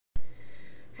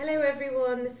Hello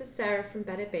everyone, this is Sarah from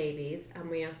Better Babies,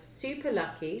 and we are super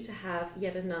lucky to have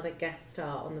yet another guest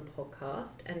star on the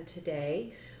podcast. And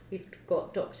today we've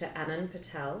got Dr. Anand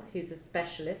Patel, who's a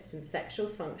specialist in sexual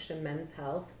function and men's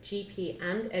health, GP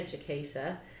and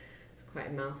educator. It's quite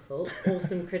a mouthful,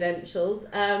 awesome credentials.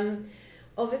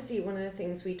 Obviously, one of the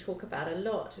things we talk about a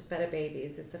lot at Better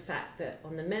Babies is the fact that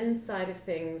on the men's side of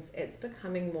things, it's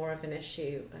becoming more of an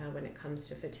issue when it comes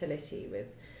to fertility, with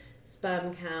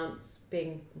sperm counts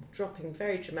dropping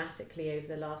very dramatically over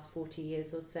the last 40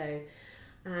 years or so,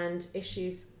 and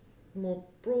issues more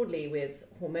broadly with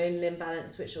hormonal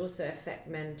imbalance, which also affect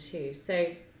men too.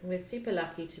 So we're super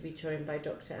lucky to be joined by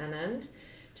Dr. Anand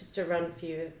just to run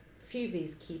through a few of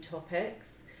these key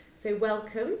topics. So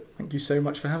welcome. Thank you so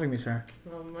much for having me, Sarah.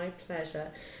 Oh, my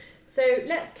pleasure. So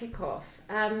let's kick off.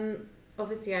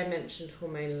 Obviously, I mentioned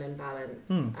hormonal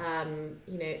imbalance.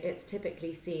 It's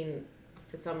typically seen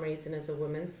for some reason as a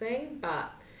woman's thing,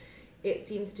 but it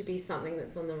seems to be something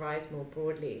that's on the rise more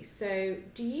broadly. So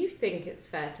do you think it's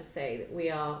fair to say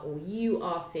that you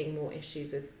are seeing more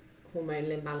issues with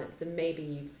hormonal imbalance than maybe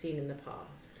you'd seen in the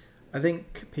past? I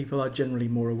think people are generally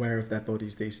more aware of their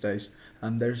bodies these days.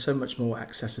 There is so much more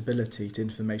accessibility to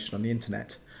information on the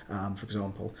internet, for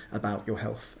example, about your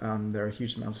health. There are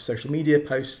huge amounts of social media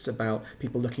posts about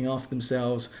people looking after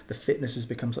themselves. The fitness has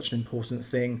become such an important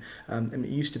thing. And it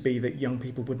used to be that young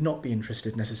people would not be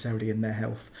interested necessarily in their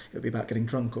health. It would be about getting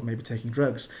drunk or maybe taking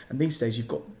drugs. And these days you've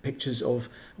got pictures of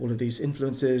all of these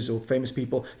influencers or famous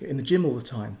people in the gym all the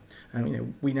time.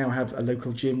 We now have a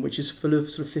local gym which is full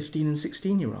of sort of 15 and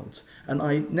 16-year-olds. And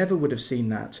I never would have seen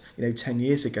that, 10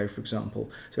 years ago, for example.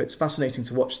 So it's fascinating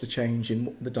to watch the change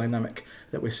in the dynamic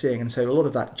that we're seeing. And so a lot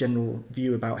of that general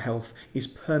view about health is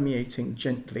permeating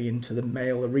gently into the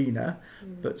male arena,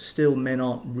 but still men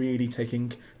aren't really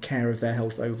taking care of their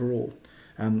health overall.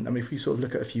 If we sort of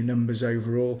look at a few numbers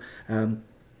overall,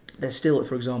 there's still,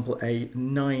 for example, a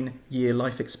 9-year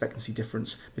life expectancy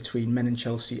difference between men in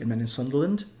Chelsea and men in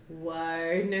Sunderland.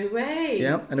 Whoa, no way.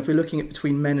 Yeah, and if we're looking at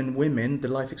between men and women, the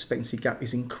life expectancy gap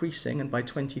is increasing, and by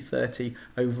 2030,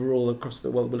 overall across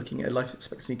the world, we're looking at a life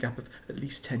expectancy gap of at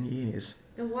least 10 years.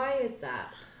 And why is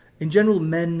that? In general,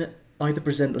 men either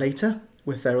present later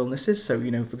with their illnesses, so,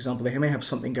 for example, they may have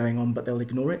something going on, but they'll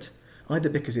ignore it, either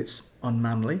because it's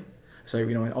unmanly. So,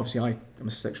 obviously I'm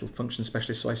a sexual function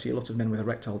specialist, so I see a lot of men with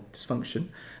erectile dysfunction,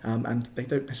 and they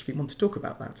don't necessarily want to talk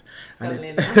about that.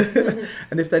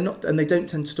 And if they're not, and they don't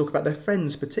tend to talk about their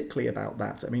friends particularly about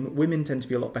that. Women tend to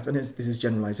be a lot better, and this is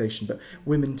generalisation, but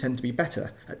women tend to be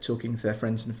better at talking to their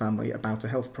friends and family about a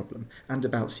health problem and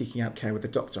about seeking out care with a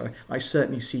doctor. I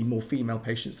certainly see more female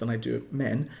patients than I do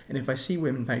men, and if I see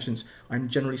women patients, I'm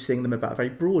generally seeing them about a very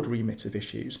broad remit of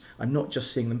issues. I'm not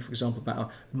just seeing them, for example,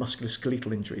 about a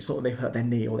musculoskeletal injury. It's not that they've hurt their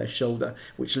knee or their shoulder,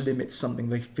 which limits something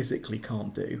they physically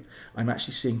can't do. I'm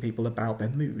actually seeing people about their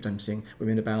mood. I'm seeing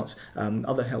women about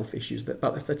other health issues,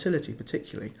 about their fertility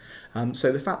particularly.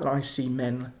 So the fact that I see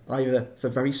men either for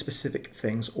very specific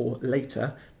things or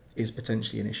later is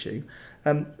potentially an issue.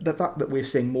 The fact that we're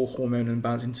seeing more hormonal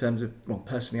imbalance in terms of,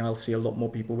 personally, I'll see a lot more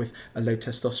people with a low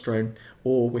testosterone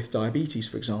or with diabetes,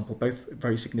 for example, both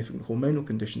very significant hormonal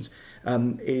conditions,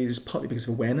 is partly because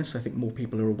of awareness. I think more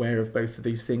people are aware of both of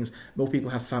these things. More people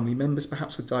have family members,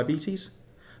 perhaps with diabetes,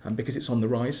 because it's on the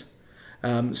rise.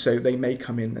 So they may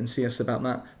come in and see us about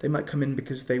that. They might come in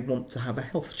because they want to have a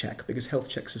health check, because health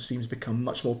checks have seemed to become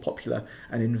much more popular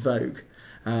and in vogue.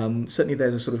 Certainly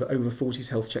there's a sort of over 40s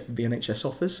health check that the NHS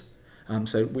offers.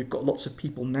 So we've got lots of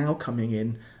people now coming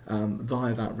in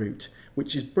via that route,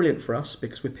 which is brilliant for us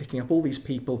because we're picking up all these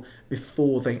people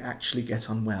before they actually get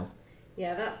unwell.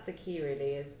 Yeah, that's the key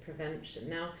really, is prevention.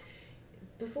 Now,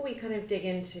 before we kind of dig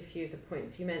into a few of the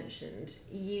points you mentioned,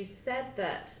 you said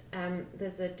that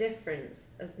there's a difference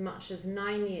as much as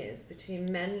 9 years between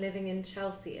men living in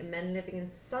Chelsea and men living in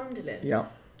Sunderland. Yeah.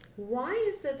 Why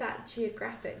is there that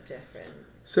geographic difference?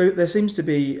 So there seems to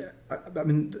be, I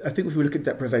think if we look at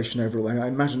deprivation overall, I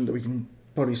imagine that we can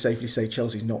probably safely say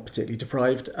Chelsea's not particularly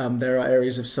deprived. There are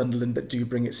areas of Sunderland that do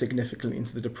bring it significantly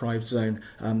into the deprived zone.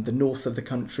 The north of the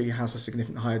country has a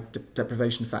significantly higher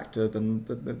deprivation factor than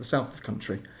the south of the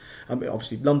country.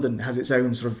 Obviously, London has its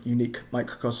own sort of unique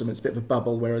microcosm. It's a bit of a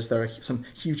bubble, whereas there are some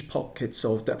huge pockets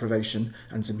of deprivation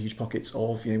and some huge pockets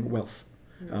of wealth.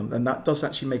 And that does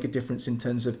actually make a difference in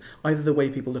terms of either the way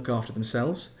people look after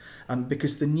themselves,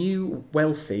 because the new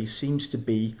wealthy seems to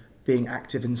be being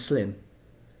active and slim,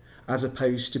 as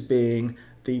opposed to being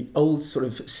the old sort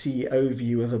of CEO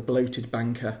view of a bloated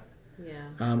banker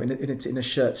in a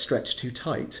shirt stretched too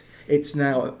tight. It's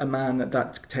now a man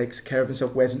that takes care of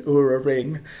himself, wears an Oura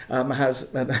ring,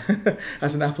 has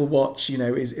has an Apple Watch,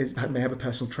 may have a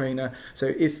personal trainer. So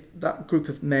if that group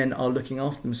of men are looking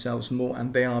after themselves more,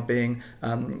 and they are being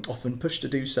often pushed to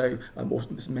do so, or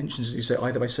mentioned to do so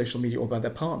either by social media or by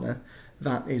their partner,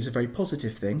 that is a very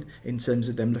positive thing in terms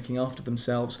of them looking after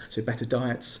themselves. So better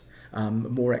diets,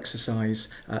 more exercise,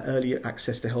 earlier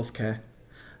access to healthcare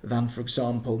than, for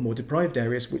example, more deprived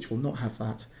areas which will not have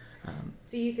that.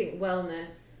 So you think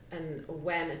wellness and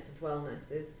awareness of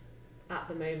wellness is at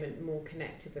the moment more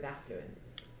connected with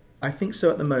affluence? I think so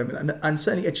at the moment, and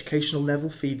certainly educational level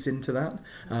feeds into that.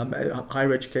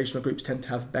 Higher educational groups tend to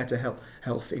have better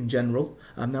health in general.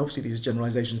 Now obviously these are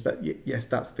generalisations, but yes,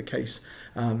 that's the case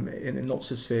in lots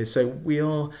of spheres. So we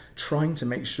are trying to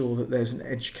make sure that there's an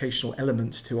educational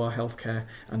element to our healthcare,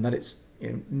 and that it's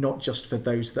not just for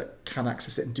those that can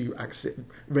access it and do access it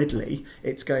readily.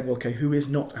 It's going, well, okay, who is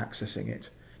not accessing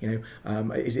it?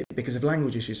 Is it because of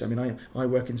language issues? I mean, I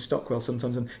work in Stockwell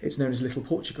sometimes, and it's known as Little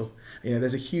Portugal.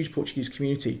 There's a huge Portuguese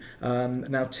community.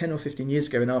 Now, 10 or 15 years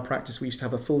ago in our practice, we used to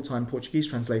have a full-time Portuguese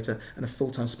translator and a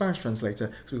full-time Spanish translator,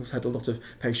 because we also had a lot of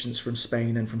patients from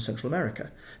Spain and from Central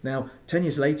America. Now, 10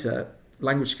 years later,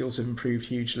 language skills have improved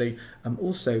hugely.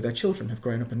 Also, their children have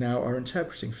grown up and now are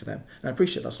interpreting for them. And I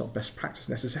appreciate that's not best practice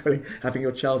necessarily, having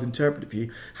your child interpret for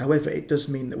you. However, it does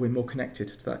mean that we're more connected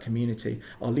to that community.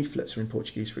 Our leaflets are in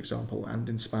Portuguese, for example, and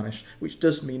in Spanish, which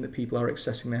does mean that people are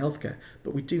accessing their healthcare.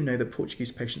 But we do know that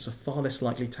Portuguese patients are far less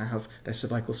likely to have their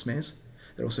cervical smears.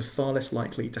 They're also far less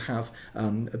likely to have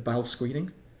a bowel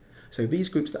screening. So these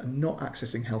groups that are not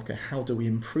accessing healthcare, how do we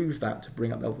improve that to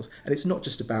bring up levels? And it's not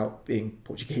just about being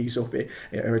Portuguese or being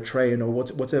Eritrean or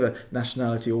whatever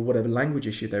nationality or whatever language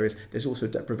issue there is. There's also a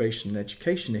deprivation and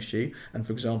education issue. And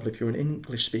for example, if you're an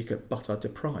English speaker but are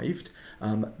deprived,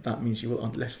 that means you are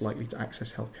less likely to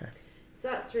access healthcare. So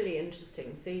that's really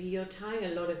interesting. So you're tying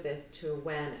a lot of this to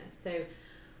awareness. So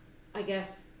I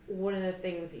guess one of the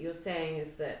things that you're saying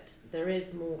is that there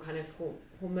is more kind of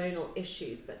hormonal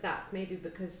issues, but that's maybe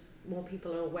because more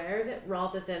people are aware of it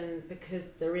rather than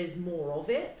because there is more of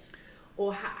it?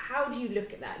 Or how do you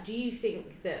look at that? Do you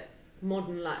think that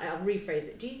modern life, I'll rephrase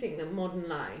it, do you think that modern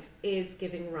life is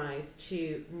giving rise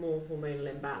to more hormonal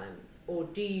imbalance? Or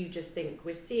do you just think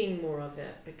we're seeing more of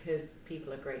it because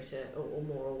people are greater or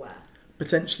more aware?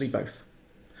 Potentially both.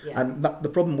 Yeah. And the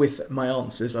problem with my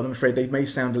answers, I'm afraid they may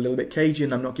sound a little bit cagey,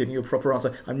 and I'm not giving you a proper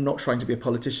answer. I'm not trying to be a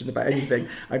politician about anything.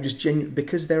 I'm just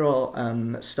because there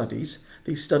are studies.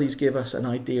 These studies give us an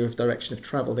idea of direction of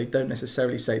travel. They don't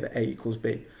necessarily say that A equals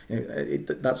B.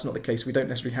 That's not the case. We don't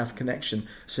necessarily have connection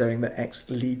showing that X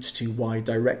leads to Y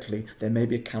directly. There may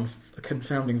be a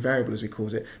confounding variable, as we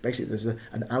call it. Basically, there's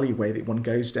an alleyway that one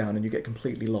goes down and you get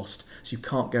completely lost. So you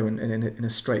can't go in a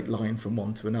straight line from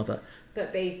one to another.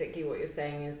 But basically what you're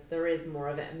saying is there is more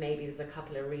of it, and maybe there's a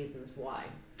couple of reasons why.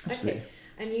 Absolutely. Okay.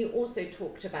 And you also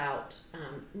talked about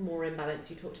more imbalance.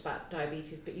 You talked about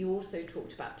diabetes, but you also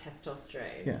talked about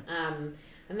testosterone. Yeah.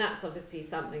 And that's obviously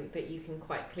something that you can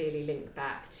quite clearly link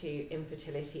back to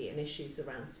infertility and issues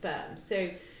around sperm.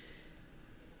 So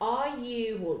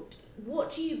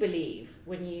what do you believe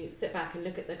when you sit back and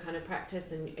look at the kind of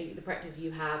practice and the practice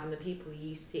you have and the people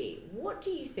you see? What do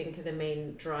you think are the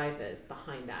main drivers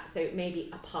behind that? So maybe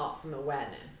apart from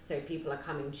awareness, so people are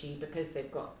coming to you because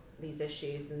they've got these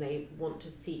issues and they want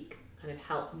to seek kind of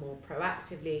help more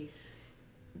proactively.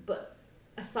 But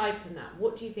aside from that,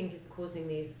 what do you think is causing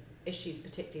these issues,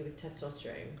 particularly with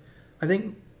testosterone? I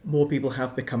think more people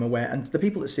have become aware, and the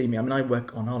people that see me, I mean, I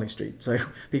work on Harley Street, so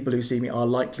people who see me are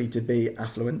likely to be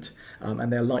affluent,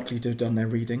 and they're likely to have done their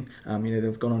reading.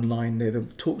 They've gone online, they will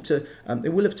have talked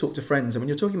to friends, and when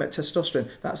you're talking about testosterone,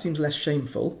 that seems less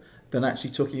shameful than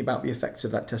actually talking about the effects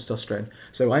of that testosterone.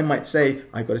 So I might say,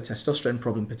 I've got a testosterone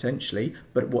problem potentially,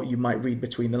 but what you might read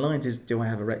between the lines is, do I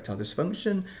have erectile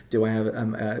dysfunction? Do I have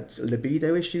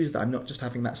libido issues, that I'm not just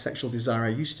having that sexual desire I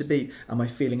used to be? Am I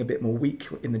feeling a bit more weak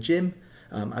in the gym?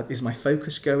 Is my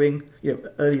focus going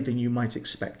earlier than you might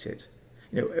expect it?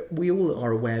 We all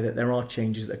are aware that there are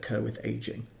changes that occur with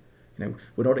aging.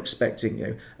 We're not expecting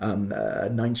a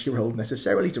 90-year-old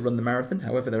necessarily to run the marathon.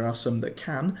 However, there are some that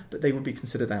can, but they would be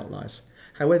considered outliers.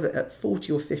 However, at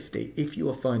 40 or 50, if you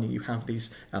are finding you have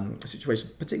these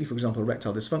situations, particularly, for example,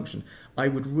 erectile dysfunction, I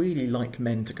would really like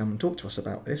men to come and talk to us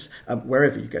about this,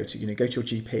 wherever you go to. Go to your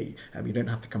GP. You don't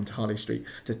have to come to Harley Street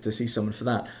to see someone for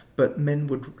that. But men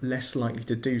would less likely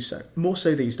to do so. More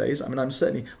so these days. I've been a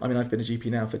GP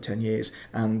now for 10 years,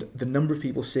 and the number of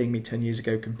people seeing me 10 years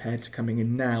ago compared to coming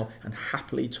in now and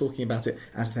happily talking about it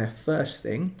as their first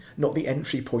thing, not the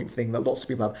entry point thing that lots of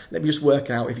people have. Let me just work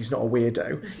out if he's not a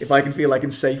weirdo, if I can feel I can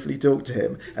and safely talk to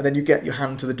him, and then you get your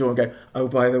hand to the door and go, oh,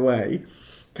 by the way,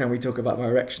 can we talk about my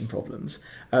erection problems?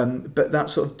 But that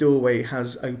sort of doorway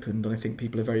has opened, and I think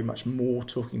people are very much more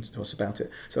talking to us about it.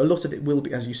 So a lot of it will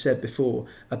be, as you said before,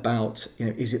 about,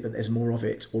 is it that there's more of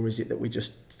it, or is it that we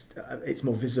just, it's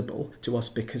more visible to us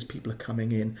because people are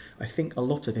coming in? I think a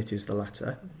lot of it is the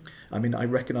latter. I mean, I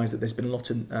recognise that there's been a lot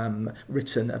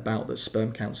written about that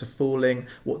sperm counts are falling,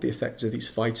 what the effects of these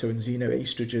phyto and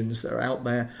xenoestrogens that are out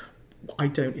there. I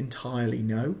don't entirely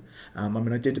know. I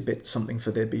mean, I did something for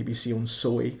the BBC on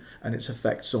soy and its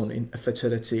effects on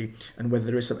fertility, and whether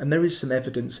there is some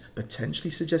evidence potentially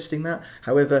suggesting that.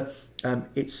 However,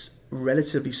 it's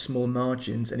relatively small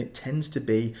margins, and it tends to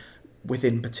be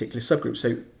within particular subgroups.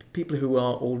 So people who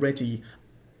are already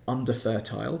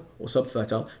under-fertile or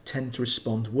sub-fertile tend to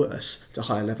respond worse to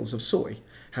higher levels of soy.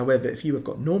 However, if you have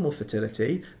got normal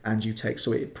fertility and you take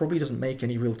soy, it probably doesn't make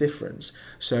any real difference.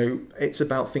 So it's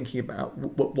about thinking about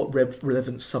what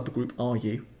relevant subgroup are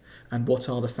you, and what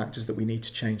are the factors that we need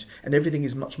to change. And everything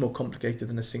is much more complicated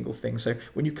than a single thing. So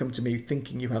when you come to me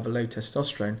thinking you have a low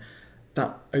testosterone,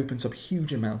 that opens up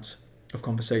huge amounts of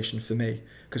conversation for me,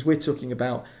 because we're talking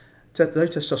about low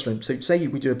testosterone. So say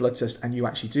we do a blood test and you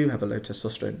actually do have a low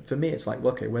testosterone. For me, it's like,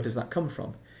 well, okay, where does that come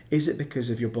from? Is it because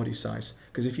of your body size?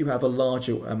 Because if you have a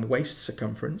larger waist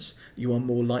circumference, you are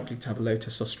more likely to have a low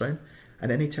testosterone, and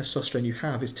any testosterone you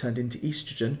have is turned into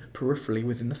estrogen peripherally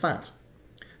within the fat.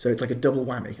 So it's like a double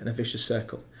whammy and a vicious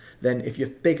circle. Then if you're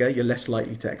bigger, you're less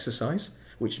likely to exercise,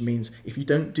 which means if you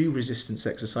don't do resistance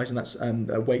exercise, and that's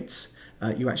weights,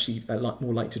 you actually are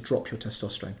more likely to drop your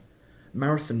testosterone.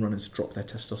 Marathon runners drop their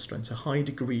testosterone, so high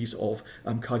degrees of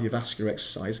cardiovascular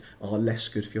exercise are less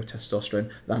good for your testosterone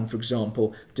than, for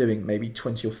example, doing maybe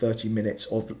 20 or 30 minutes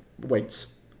of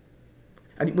weights.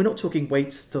 And we're not talking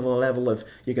weights to the level of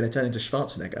you're going to turn into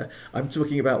Schwarzenegger. I'm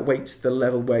talking about weights to the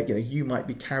level where you might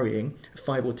be carrying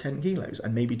 5 or 10 kilos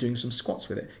and maybe doing some squats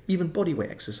with it, even body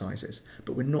weight exercises.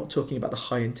 But we're not talking about the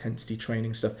high intensity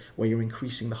training stuff where you're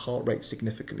increasing the heart rate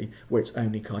significantly, where it's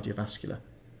only cardiovascular.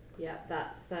 Yeah,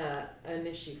 that's an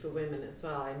issue for women as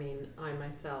well. I mean, I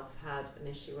myself had an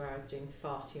issue where I was doing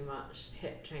far too much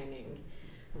hip training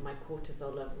and my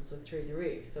cortisol levels were through the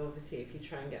roof. So obviously if you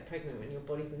try and get pregnant when your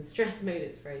body's in stress mode,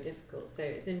 it's very difficult. So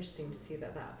it's interesting to see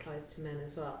that applies to men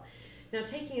as well. Now,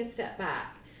 taking a step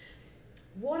back,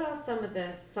 what are some of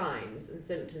the signs and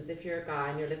symptoms if you're a guy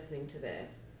and you're listening to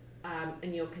this,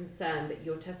 and you're concerned that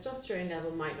your testosterone level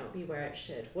might not be where it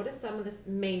should? What are some of the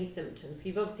main symptoms?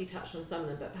 You've obviously touched on some of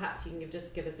them, but perhaps you can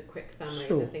just give us a quick summary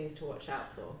of the things to watch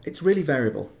out for. It's really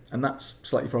variable, and that's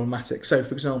slightly problematic. So,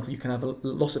 for example, you can have a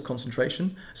loss of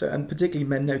concentration. So, and particularly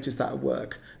men notice that at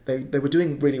work. They were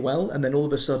doing really well, and then all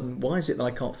of a sudden, why is it that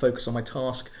I can't focus on my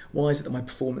task? Why is it that my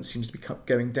performance seems to be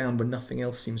going down when nothing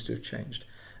else seems to have changed?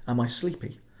 Am I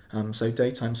sleepy? So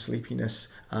daytime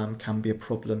sleepiness can be a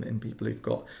problem in people who've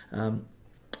got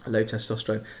low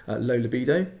testosterone, low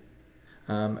libido,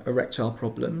 erectile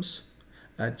problems.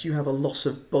 Do you have a loss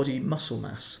of body muscle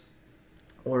mass?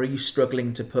 Or are you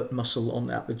struggling to put muscle on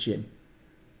at the gym?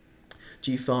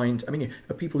 Do you find,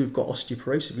 people who've got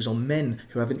osteoporosis, because on men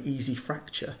who have an easy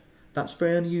fracture, that's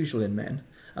very unusual in men.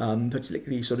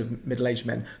 Particularly sort of middle-aged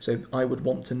men. So I would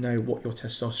want to know what your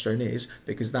testosterone is,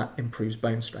 because that improves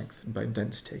bone strength and bone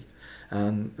density.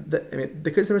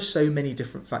 Because there are so many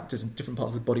different factors in different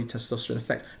parts of the body testosterone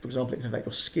affect. For example, it can affect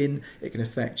your skin, it can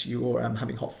affect your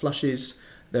having hot flushes.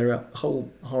 There are a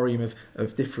whole harem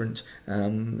of different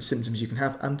symptoms you can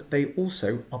have, and they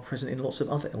also are present in lots of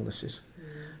other illnesses.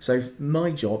 So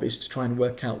my job is to try and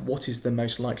work out what is the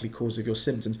most likely cause of your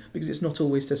symptoms, because it's not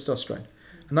always testosterone.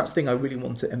 And that's the thing I really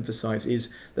want to emphasise, is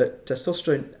that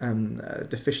testosterone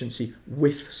deficiency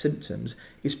with symptoms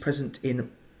is present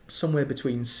in somewhere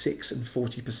between 6 and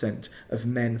 40% of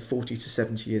men 40 to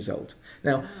 70 years old.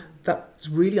 Now, that's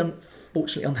really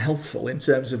unfortunately unhelpful in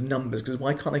terms of numbers, because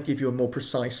why can't I give you a more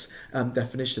precise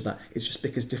definition of that? It's just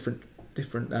because different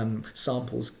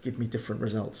samples give me different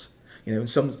results. In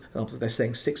some samples they're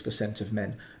saying 6% of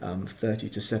men 30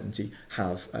 to 70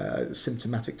 have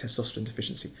symptomatic testosterone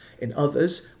deficiency. In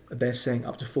others, they're saying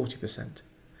up to 40%.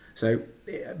 So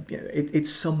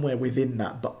it's somewhere within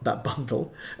that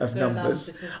bundle of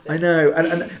numbers. I know,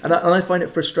 and I find it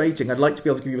frustrating. I'd like to be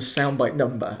able to give you a soundbite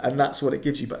number, and that's what it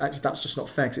gives you, but actually that's just not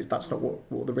fair, because that's not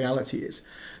what the reality is.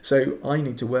 So I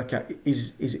need to work out,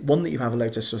 is it one, that you have a low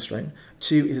testosterone?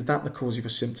 2, is that the cause of your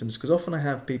symptoms? Because often I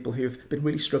have people who have been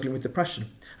really struggling with depression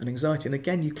and anxiety, and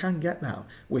again, you can get that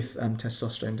with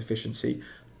testosterone deficiency,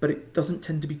 but it doesn't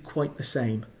tend to be quite the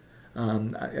same.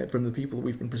 From the people that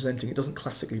we've been presenting, it doesn't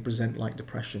classically present like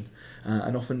depression.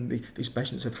 And often these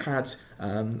patients have had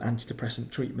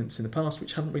antidepressant treatments in the past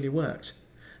which haven't really worked.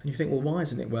 And you think, well, why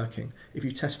isn't it working? If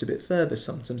you test a bit further,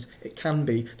 sometimes it can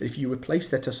be that if you replace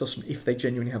their testosterone, if they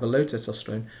genuinely have a low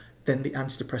testosterone, then the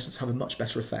antidepressants have a much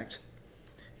better effect.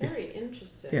 Very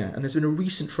interesting. Yeah, and there's been a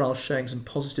recent trial showing some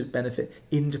positive benefit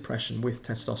in depression with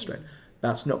testosterone.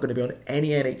 That's not going to be on any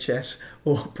NHS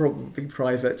or probably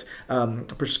private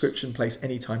prescription place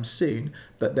anytime soon,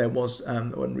 but there was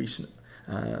one recent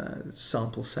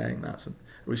sample saying that, a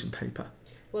recent paper.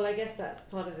 Well, I guess that's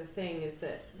part of the thing, is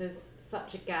that there's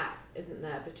such a gap, isn't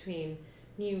there, between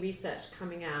new research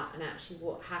coming out and actually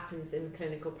what happens in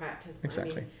clinical practice.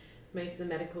 Exactly. I mean, most of the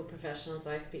medical professionals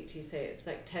I speak to say it's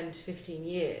like 10 to 15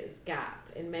 years gap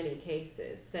in many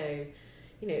cases. So,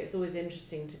 it's always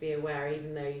interesting to be aware,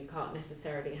 even though you can't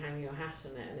necessarily hang your hat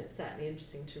on it, and it's certainly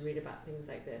interesting to read about things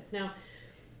like this. Now,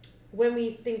 when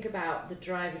we think about the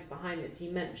drivers behind this,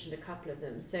 you mentioned a couple of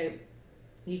them. So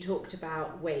you talked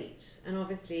about weight, and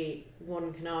obviously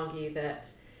one can argue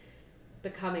that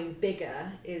becoming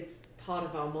bigger is part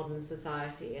of our modern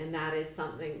society, and that is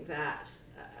something that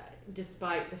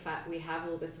despite the fact we have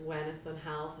all this awareness on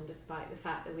health, and despite the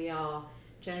fact that we are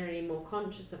generally more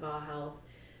conscious of our health,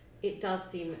 it does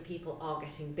seem that people are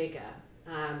getting bigger.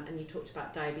 And you talked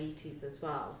about diabetes as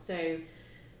well. So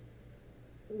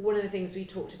one of the things we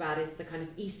talked about is the kind of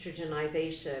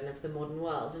estrogenization of the modern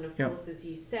world. And of course, as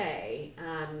you say,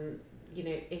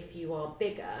 if you are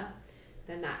bigger,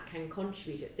 then that can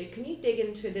contribute it. So can you dig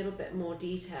into a little bit more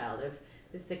detail of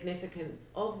the significance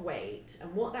of weight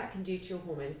and what that can do to your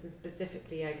hormones, and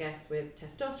specifically, I guess, with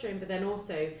testosterone, but then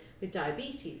also with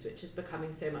diabetes, which is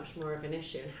becoming so much more of an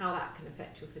issue, and how that can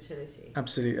affect your fertility?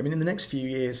 Absolutely. I mean, in the next few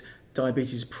years,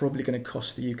 diabetes is probably going to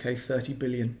cost the UK 30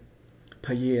 billion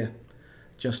per year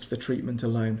just for treatment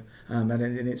alone, and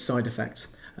in its side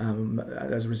effects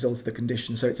as a result of the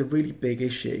condition. So it's a really big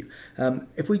issue.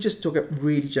 If we just talk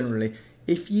really generally,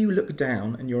 if you look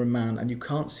down and you're a man and you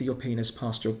can't see your penis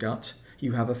past your gut,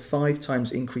 you have a 5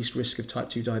 times increased risk of type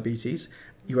 2 diabetes,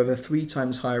 you have a 3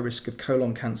 times higher risk of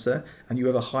colon cancer, and you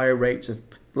have a higher rate of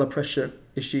blood pressure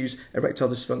issues, erectile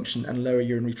dysfunction, and lower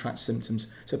urinary tract symptoms,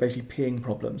 so basically peeing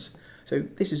problems. So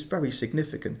this is very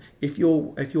significant. If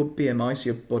your BMI, so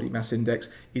your body mass index,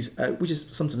 is which is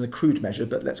sometimes a crude measure,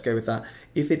 but let's go with that,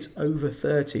 if it's over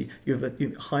 30, you have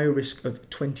a higher risk of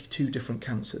 22 different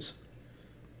cancers.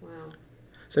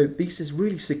 So this is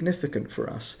really significant for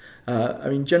us.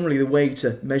 Generally the way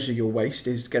to measure your waist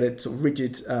is to get a sort of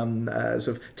rigid sort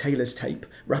of tailor's tape,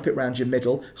 wrap it around your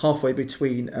middle, halfway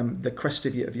between the crest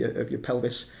of your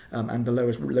pelvis and the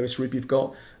lowest rib you've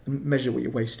got, and measure what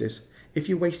your waist is. If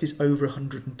your waist is over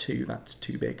 102, that's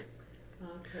too big.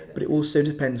 Okay, but it also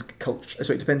depends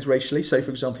it depends racially. So,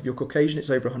 for example, if you're Caucasian, it's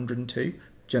over 102.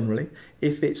 Generally,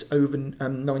 if it's over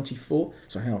 94,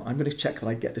 so hang on, I'm going to check that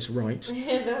I get this right.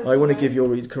 I want to give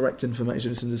your correct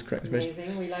information. This is correct information.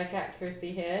 Amazing, we like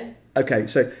accuracy here. Okay,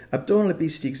 so abdominal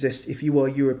obesity exists if you are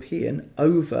European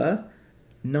over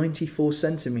 94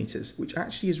 centimetres, which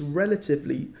actually is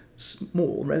relatively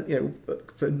small,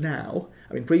 for now.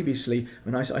 I mean, previously,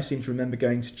 I seem to remember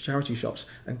going to charity shops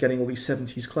and getting all these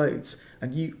 70s clothes,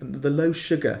 and the low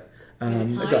sugar.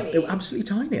 They were absolutely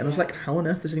tiny, and I was like, how on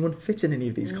earth does anyone fit in any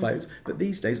of these clothes? But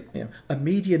these days, a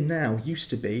medium now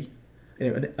used to be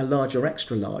a large or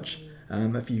extra large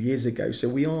a few years ago. So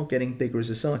we are getting bigger as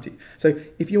a society. So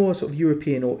if you're sort of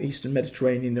European or Eastern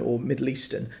Mediterranean or Middle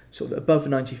Eastern, sort of above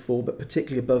 94, but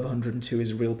particularly above 102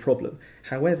 is a real problem.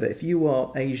 However, if you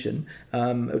are Asian,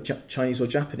 or Chinese or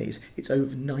Japanese, it's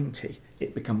over 90.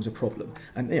 It becomes a problem.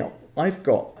 And I've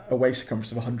got a waist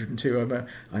circumference of 102.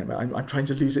 I'm trying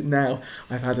to lose it now.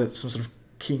 I've had some sort of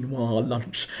quinoa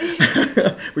lunch,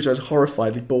 which I was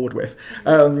horrifiedly bored with.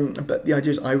 But the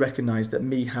idea is I recognise that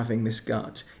me having this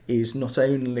gut is not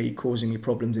only causing me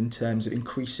problems in terms of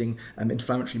increasing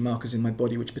inflammatory markers in my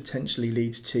body, which potentially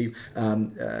leads to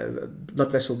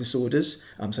blood vessel disorders,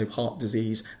 so heart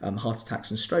disease, heart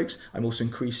attacks and strokes. I'm also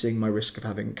increasing my risk of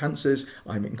having cancers.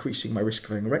 I'm increasing my risk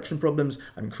of having erection problems.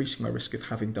 I'm increasing my risk of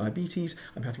having diabetes.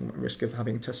 I'm having my risk of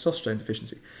having testosterone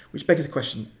deficiency, which begs the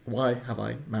question, why have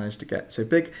I managed to get so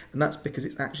big? And that's because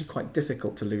it's actually quite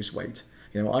difficult to lose weight.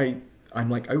 I'm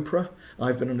like Oprah.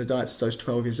 I've been on a diet since I was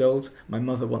 12 years old. My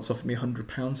mother once offered me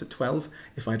 £100 at 12.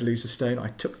 If I'd lose a stone,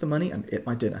 I took the money and ate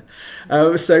my dinner.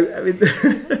 It's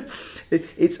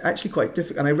actually quite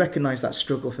difficult, and I recognise that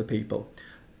struggle for people.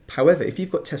 However, if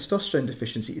you've got testosterone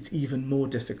deficiency, it's even more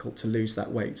difficult to lose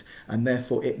that weight. And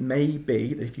therefore, it may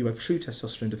be that if you have true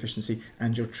testosterone deficiency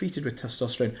and you're treated with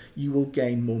testosterone, you will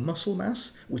gain more muscle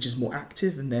mass, which is more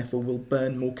active and therefore will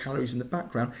burn more calories in the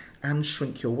background and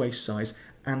shrink your waist size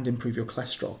and improve your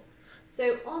cholesterol.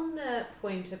 So on the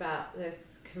point about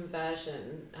this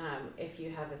conversion, if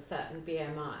you have a certain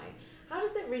BMI, how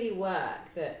does it really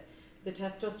work that the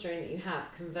testosterone that you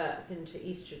have converts into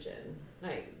estrogen?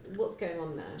 Like, what's going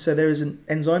on there? So there is an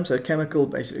enzyme, so a chemical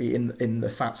basically in the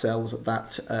fat cells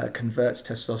that converts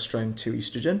testosterone to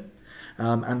estrogen.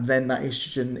 And then that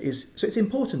estrogen so it's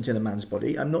important in a man's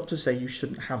body. I'm not to say you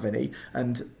shouldn't have any.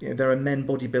 And there are men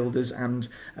bodybuilders and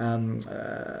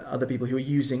other people who are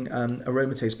using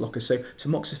aromatase blockers, so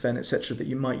tamoxifen, etc., that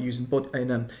you might use in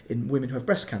women who have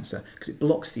breast cancer because it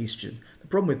blocks the estrogen. The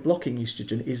problem with blocking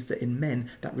estrogen is that in men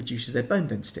that reduces their bone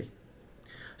density.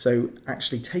 So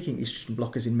actually taking estrogen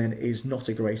blockers in men is not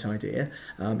a great idea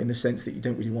in the sense that you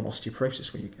don't really want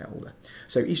osteoporosis when you get older.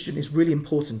 So estrogen is really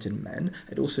important in men.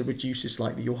 It also reduces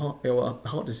slightly your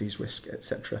heart disease risk,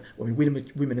 etc. I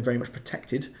mean, women are very much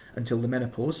protected until the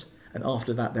menopause, and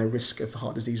after that their risk of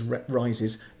heart disease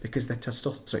rises because their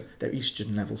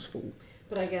estrogen levels fall.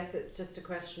 But I guess it's just a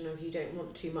question of you don't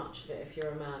want too much of it if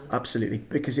you're a man. Absolutely,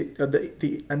 because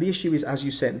the issue is, as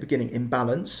you said at the beginning,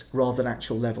 imbalance rather than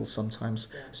actual levels sometimes.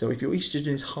 Yeah. So if your estrogen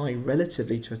is high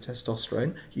relatively to a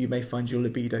testosterone, you may find your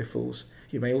libido falls.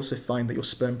 You may also find that your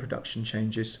sperm production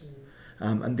changes.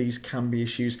 And these can be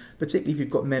issues, particularly if you've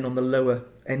got men on the lower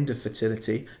end of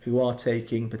fertility who are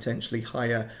taking potentially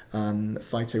higher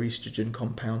phytoestrogen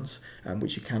compounds,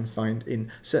 which you can find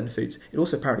in certain foods. It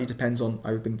also apparently depends on,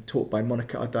 I've been taught by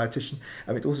Monica, our dietitian,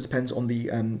 it also depends on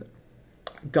the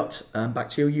gut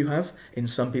bacteria you have in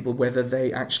some people, whether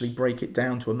they actually break it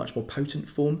down to a much more potent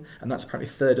form, and that's apparently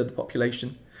a third of the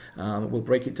population. Will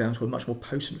break it down to a much more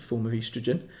potent form of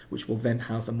estrogen, which will then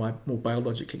have a more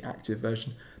biologically active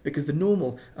version. Because the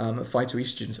normal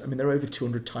phytoestrogens, I mean, there are over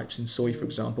 200 types in soy, for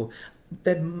example.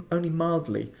 They're only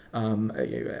mildly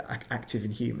active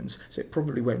in humans, so it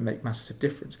probably won't make massive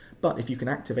difference. But if you can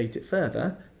activate it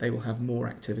further, they will have more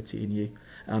activity in you.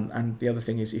 And the other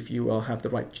thing is, if you have the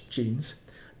right genes,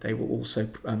 they will also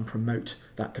promote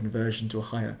that conversion to a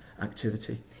higher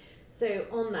activity. So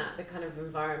on that, the kind of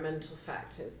environmental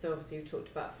factors, so obviously you talked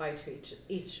about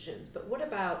phytoestrogens, but what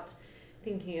about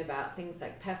thinking about things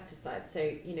like pesticides?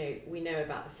 So, we know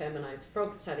about the feminized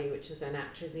frog study, which is when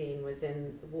atrazine was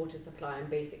in the water supply and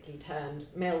basically turned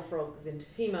male frogs into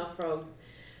female frogs.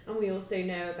 And we also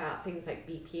know about things like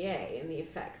BPA and the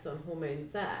effects on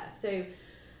hormones there. So,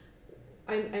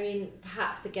 I mean,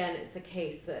 perhaps again, it's a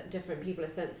case that different people are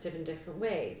sensitive in different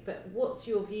ways, but what's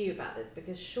your view about this?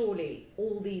 Because surely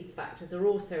all these factors are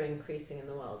also increasing in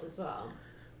the world as well.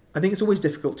 I think it's always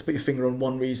difficult to put your finger on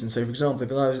one reason. So, for example,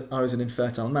 if I was an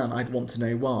infertile man, I'd want to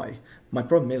know why. My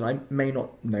problem is I may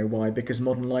not know why, because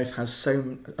modern life has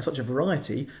such a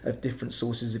variety of different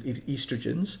sources of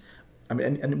estrogens. I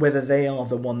mean, and whether they are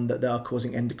the one that they are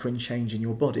causing endocrine change in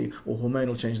your body or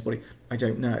hormonal change in the body, I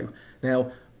don't know.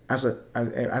 Now, as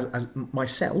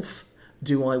myself,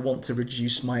 do I want to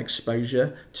reduce my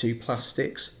exposure to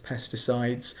plastics,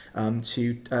 pesticides,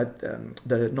 to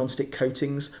the non-stick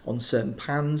coatings on certain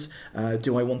pans?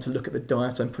 Do I want to look at the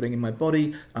diet I'm putting in my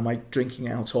body? Am I drinking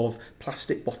out of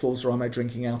plastic bottles, or am I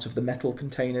drinking out of the metal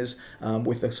containers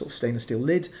with a sort of stainless steel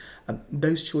lid?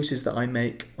 Those choices that I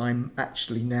make, I'm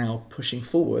actually now pushing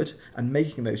forward and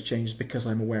making those changes because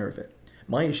I'm aware of it.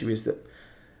 My issue is that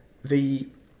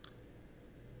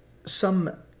some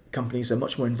companies are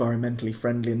much more environmentally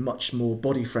friendly and much more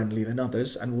body friendly than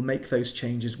others, and will make those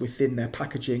changes within their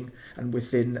packaging and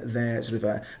within their sort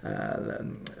of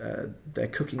their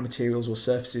cooking materials or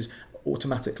surfaces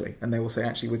automatically. And they will say,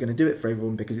 actually, we're going to do it for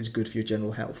everyone because it's good for your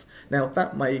general health. Now,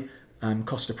 that may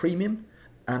cost a premium,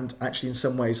 and actually in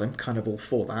some ways I'm kind of all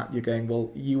for that. You're going,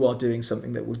 well, you are doing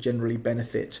something that will generally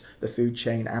benefit the food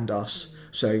chain and us,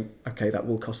 so okay, that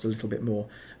will cost a little bit more.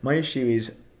 My issue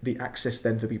is the access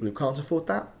then for people who can't afford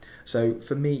that. So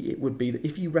for me, it would be that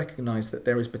if you recognise that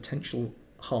there is potential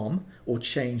harm or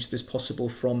change that's possible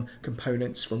from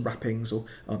components, from wrappings or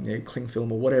cling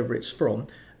film or whatever it's from,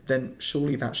 then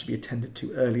surely that should be attended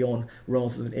to early on,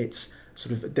 rather than its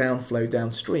sort of downflow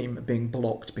downstream being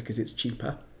blocked because it's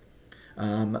cheaper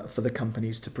for the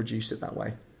companies to produce it that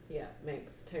way. Yeah,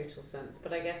 makes total sense.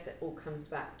 But I guess it all comes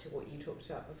back to what you talked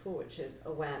about before, which is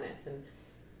awareness. And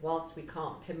whilst we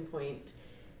can't pinpoint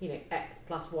X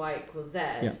plus Y equals Z,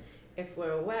 if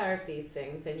we're aware of these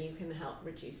things, then you can help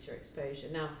reduce your exposure.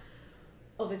 Now,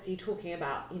 obviously talking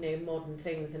about, modern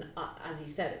things, and as you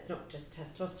said, it's not just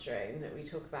testosterone that we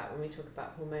talk about when we talk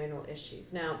about hormonal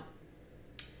issues. Now,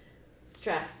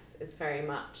 stress is very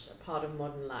much a part of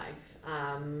modern life,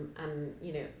 and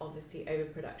obviously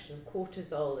overproduction of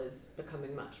cortisol is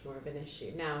becoming much more of an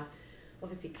issue. Now,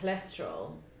 obviously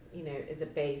cholesterol, is a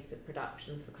base of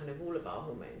production for kind of all of our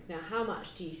hormones. Now, how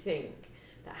much do you think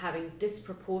that having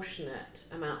disproportionate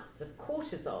amounts of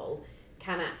cortisol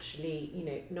can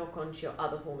actually, knock onto your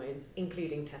other hormones,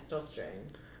 including testosterone?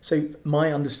 So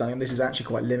my understanding, this is actually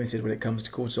quite limited when it comes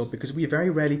to cortisol, because we very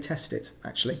rarely test it,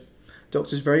 actually.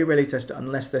 Doctors very rarely test it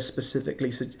unless they're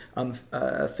specifically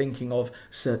thinking of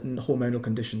certain hormonal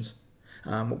conditions,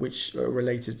 which are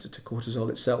related to cortisol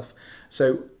itself.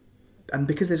 So, and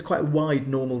because there's quite a wide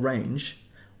normal range,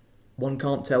 one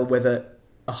can't tell whether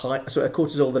a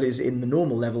cortisol that is in the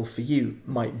normal level for you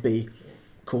might be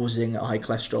causing a high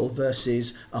cholesterol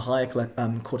versus a higher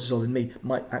cortisol in me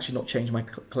might actually not change my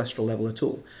cholesterol level at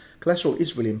all. Cholesterol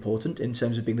is really important in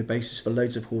terms of being the basis for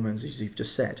loads of hormones, as you've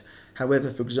just said. However,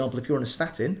 for example, if you're on a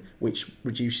statin, which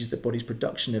reduces the body's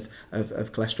production of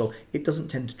cholesterol, it doesn't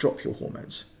tend to drop your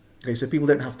hormones. Okay, so people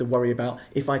don't have to worry about,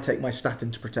 if I take my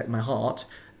statin to protect my heart,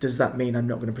 does that mean I'm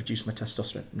not going to produce my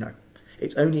testosterone? No.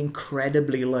 It's only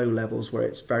incredibly low levels where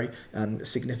it's very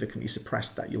significantly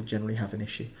suppressed that you'll generally have an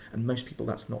issue. And most people,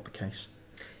 that's not the case.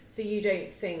 So you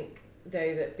don't think,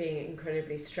 though, that being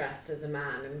incredibly stressed as a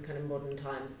man in kind of modern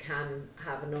times can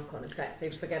have a knock-on effect? So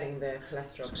forgetting the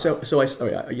cholesterol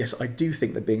part. Yes, I do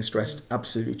think that being stressed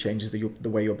absolutely changes the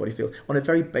way your body feels. On a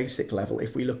very basic level,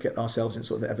 if we look at ourselves in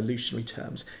sort of evolutionary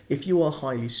terms, if you are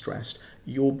highly stressed,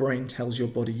 your brain tells your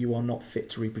body you are not fit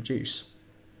to reproduce.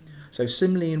 So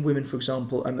similarly in women, for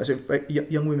example,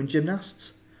 young women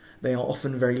gymnasts, they are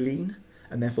often very lean,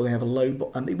 and therefore they have a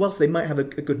low, whilst they might have a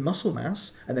good muscle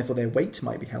mass, and therefore their weight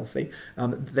might be healthy,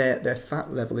 their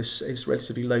fat level is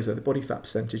relatively low, so the body fat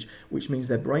percentage, which means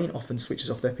their brain often switches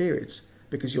off their periods,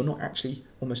 because you're not actually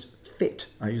almost fit,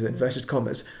 I use the inverted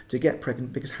commas, to get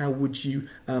pregnant, because how would you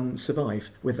survive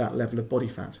with that level of body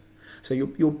fat? So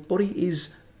your body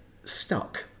is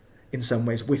stuck in some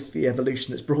ways with the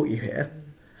evolution that's brought you here.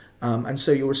 And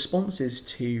so your responses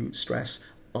to stress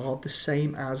are the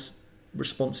same as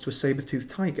response to a saber-toothed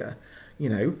tiger,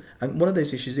 And one of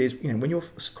those issues is, when you're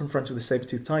confronted with a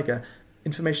saber-toothed tiger,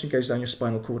 information goes down your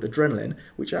spinal cord, adrenaline,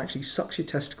 which actually sucks your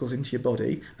testicles into your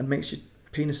body and makes your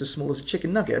penis as small as a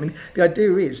chicken nugget. I mean, the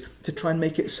idea is to try and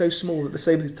make it so small that the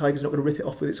saber-toothed tiger's not going to rip it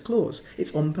off with its claws.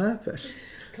 It's on purpose.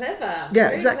 Clever. Yeah,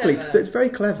 exactly. Clever. So it's very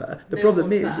clever. The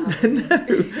problem is,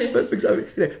 but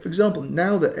for example,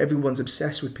 now that everyone's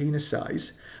obsessed with penis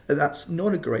size, that's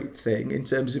not a great thing in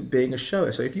terms of being a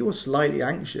shower. So if you're slightly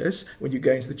anxious when you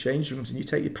go into the change rooms and you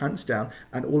take your pants down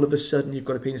and all of a sudden you've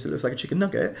got a penis that looks like a chicken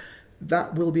nugget,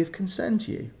 that will be of concern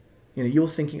to you. You're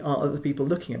thinking, are other people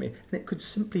looking at me? And it could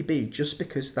simply be just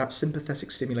because that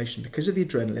sympathetic stimulation, because of the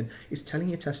adrenaline, is telling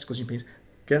your testicles and your penis,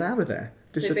 get out of there.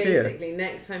 Disappear. So basically,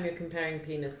 next time you're comparing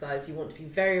penis size, you want to be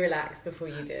very relaxed before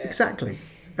you do it. Exactly.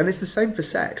 And it's the same for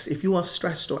sex. If you are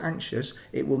stressed or anxious,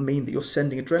 it will mean that you're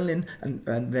sending adrenaline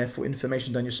and therefore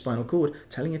information down your spinal cord,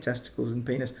 telling your testicles and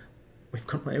penis, we've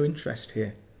got no interest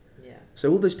here. Yeah.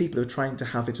 So all those people who are trying to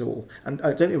have it all, and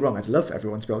don't get me wrong, I'd love for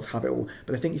everyone to be able to have it all,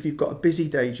 but I think if you've got a busy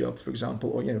day job, for example,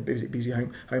 or busy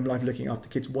home life, looking after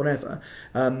kids, whatever,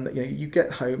 you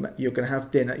get home, you're going to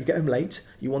have dinner, you get home late,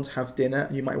 you want to have dinner,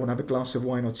 you might want to have a glass of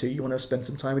wine or two, you want to spend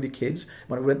some time with your kids,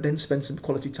 you want to then spend some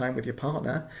quality time with your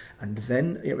partner, and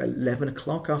then 11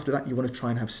 o'clock after that you want to try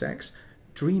and have sex.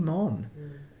 Dream on.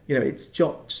 It's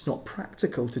just not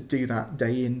practical to do that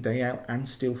day in, day out and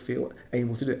still feel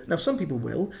able to do it. Now, some people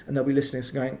will, and they'll be listening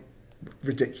and going,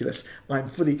 ridiculous, I'm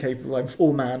fully capable, I'm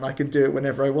full man, I can do it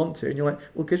whenever I want to. And you're like,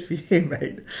 well, good for you,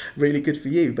 mate. Really good for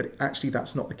you. But actually,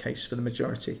 that's not the case for the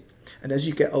majority. And as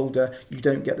you get older, you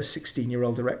don't get the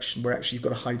 16-year-old erection where actually you've got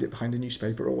to hide it behind a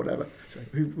newspaper or whatever. So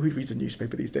who reads a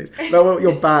newspaper these days? No,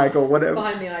 your bag or whatever.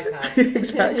 Behind the iPad.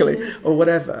 Exactly. Or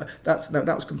whatever. That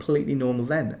was completely normal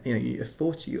then. You're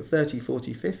 40, you're 30,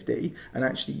 40, 50, and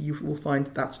actually you will find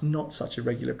that's not such a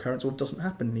regular occurrence or doesn't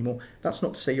happen anymore. That's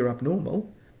not to say you're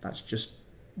abnormal. That's just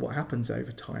what happens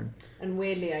over time. And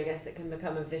weirdly, I guess it can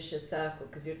become a vicious circle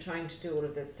because you're trying to do all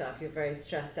of this stuff, you're very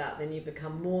stressed out, then you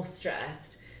become more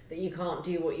stressed that you can't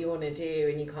do what you want to do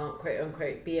and you can't, quote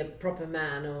unquote, be a proper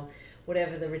man or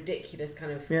whatever the ridiculous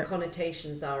kind of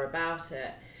connotations are about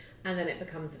it, and then it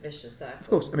becomes a vicious circle. Of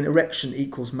course, I mean, erection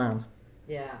equals man.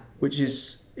 Yeah. Which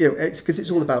is, it's because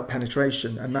it's all about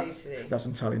penetration, and that's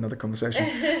entirely another conversation.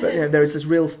 But there is this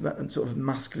real sort of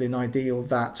masculine ideal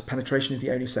that penetration is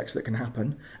the only sex that can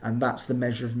happen, and that's the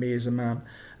measure of me as a man.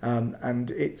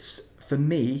 And it's for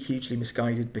me, hugely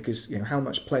misguided, because how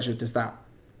much pleasure does that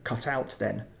cut out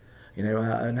then? And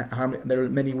there are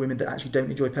many women that actually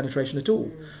don't enjoy penetration at all.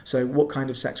 So what kind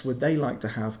of sex would they like to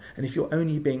have? And if you're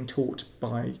only being taught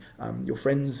by your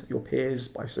friends, your peers,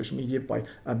 by social media, by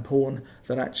porn,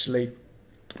 that actually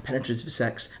penetrative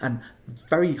sex, and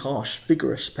very harsh,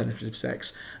 vigorous penetrative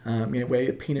sex, where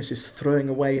your penis is throwing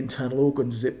away internal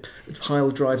organs as it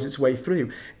pile drives its way through,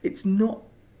 it's not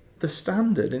the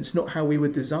standard. It's not how we were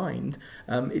designed.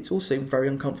 It's also very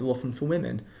uncomfortable often for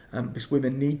women, because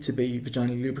women need to be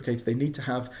vaginally lubricated. They need to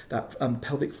have that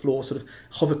pelvic floor sort of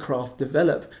hovercraft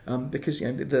develop, because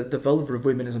the vulva of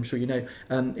women, as I'm sure you know,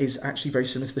 is actually very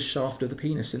similar to the shaft of the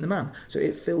penis in the man. So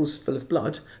it fills full of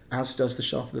blood, as does the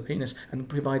shaft of the penis, and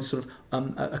provides sort of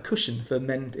a cushion for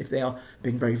men, if they are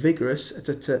being very vigorous,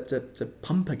 to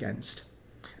pump against.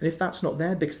 And if that's not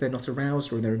there because they're not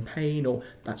aroused, or they're in pain, or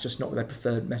that's just not their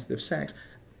preferred method of sex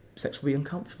will be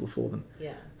uncomfortable for them.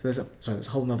 Yeah. So there's a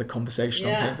whole other conversation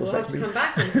on painful we'll sex. have to come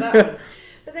back into that one.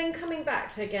 But then coming back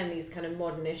to, again, these kind of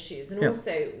modern issues, and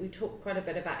also we talked quite a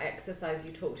bit about exercise.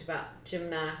 You talked about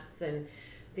gymnasts and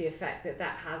the effect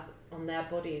that has on their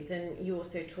bodies, and you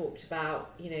also talked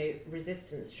about,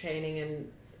 resistance training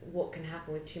and what can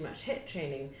happen with too much HIIT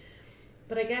training.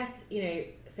 But I guess,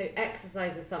 so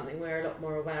exercise is something we're a lot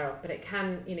more aware of, but it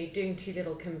can, doing too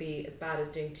little can be as bad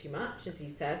as doing too much, as you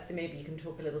said. So maybe you can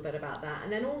talk a little bit about that.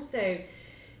 And then also,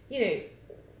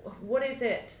 what is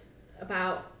it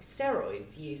about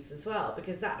steroids use as well?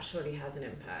 Because that surely has an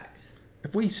impact.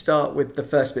 If we start with the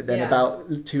first bit then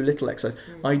about too little exercise,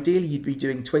 ideally you'd be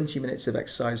doing 20 minutes of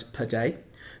exercise per day.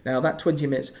 Now that 20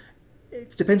 minutes,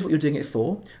 it depends what you're doing it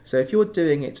for. So if you're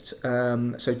doing it,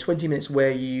 20 minutes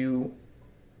where you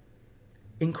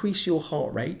increase your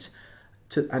heart rate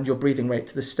and your breathing rate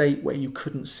to the state where you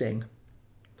couldn't sing.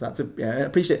 I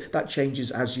appreciate that changes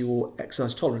as your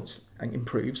exercise tolerance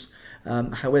improves.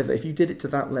 However, if you did it to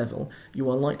that level, you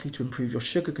are likely to improve your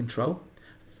sugar control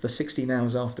for 16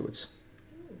 hours afterwards.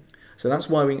 So that's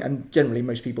why and generally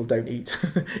most people don't eat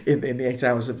in the 8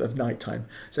 hours of night time.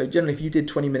 So generally if you did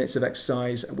 20 minutes of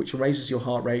exercise, which raises your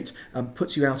heart rate,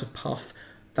 puts you out of puff,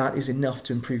 that is enough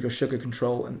to improve your sugar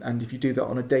control, and if you do that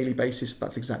on a daily basis,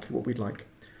 that's exactly what we'd like.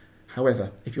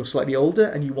 However, if you're slightly older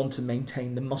and you want to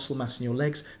maintain the muscle mass in your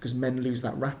legs, because men lose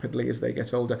that rapidly as they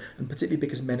get older, and particularly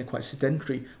because men are quite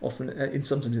sedentary, often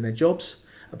sometimes in their jobs,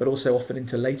 but also often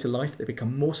into later life, they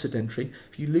become more sedentary.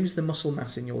 If you lose the muscle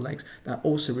mass in your legs, that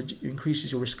also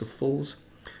increases your risk of falls,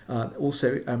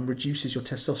 also reduces your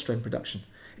testosterone production.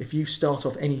 If you start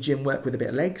off any gym work with a bit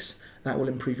of legs, that will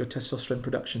improve your testosterone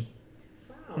production.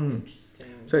 Interesting.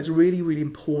 So it's a really, really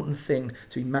important thing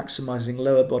to be maximising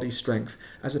lower body strength,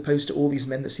 as opposed to all these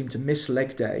men that seem to miss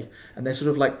leg day, and they're sort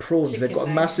of like prawns. They've got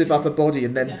a massive upper body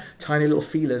and then tiny little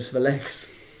feelers for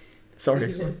legs.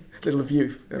 Sorry, little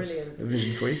view. Brilliant. The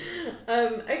vision for you.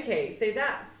 Okay, so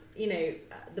that's,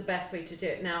 the best way to do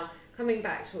it. Now, coming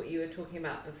back to what you were talking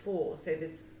about before, so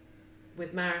this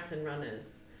with marathon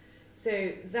runners,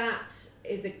 so that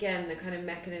is again the kind of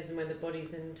mechanism when the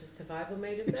body's into survival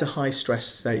mode, is It's a high stress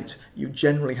state. You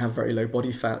generally have very low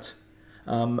body fat.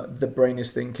 The brain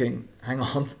is thinking, hang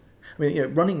on. I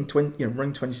mean, running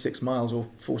 26 miles or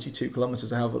 42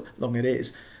 kilometres, however long it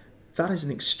is, that is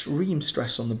an extreme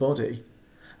stress on the body.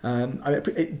 And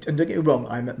don't get me wrong,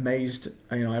 I'm amazed.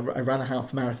 I ran a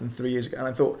half marathon 3 years ago, and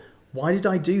I thought, why did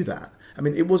I do that? I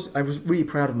mean, I was really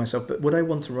proud of myself, but would I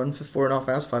want to run for 4.5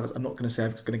 hours, 5 hours? I'm not going to say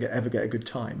I'm going to ever get a good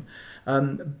time.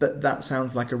 But that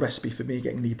sounds like a recipe for me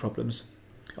getting knee problems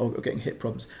or getting hip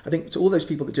problems. I think to all those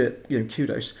people that do it,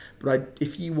 kudos. But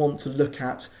if you want to look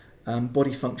at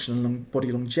body function and body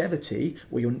longevity,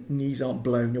 where your knees aren't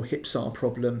blown, your hips aren't a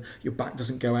problem, your back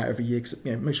doesn't go out every year, because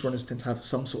most runners tend to have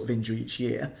some sort of injury each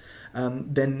year,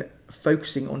 then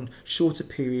focusing on shorter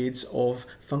periods of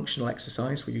functional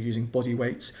exercise where you're using body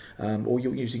weights, or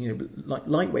you're using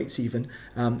light weights even,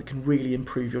 can really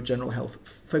improve your general health.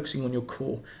 Focusing on your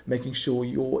core, making sure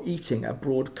you're eating a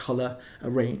broad colour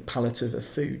palette of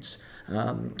foods,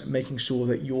 making sure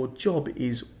that your job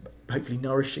is hopefully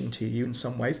nourishing to you in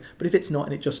some ways, but if it's not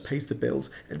and it just pays the bills,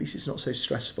 at least it's not so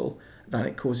stressful that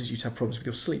it causes you to have problems with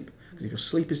your sleep. Because if your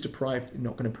sleep is deprived, you're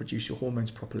not going to produce your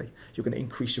hormones properly. You're going to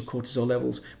increase your cortisol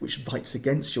levels, which fights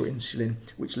against your insulin,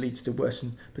 which leads to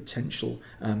worsened potential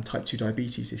type 2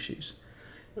 diabetes issues.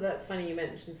 Well, that's funny you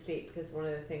mentioned sleep, because one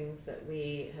of the things that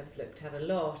we have looked at a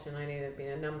lot, and I know there have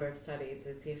been a number of studies,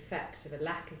 is the effect of a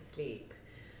lack of sleep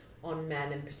on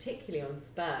men, and particularly on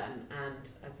sperm,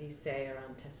 and as you say,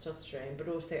 around testosterone, but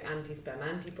also anti-sperm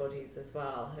antibodies as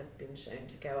well have been shown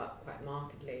to go up quite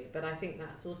markedly. But I think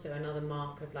that's also another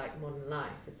mark of modern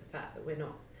life, is the fact that we're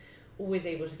not always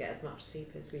able to get as much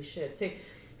sleep as we should. So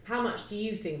how much do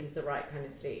you think is the right kind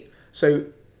of sleep? So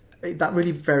that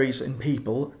really varies in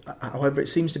people. However, it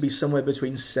seems to be somewhere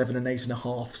between 7 and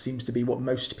 8.5 seems to be what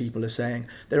most people are saying.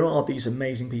 There are these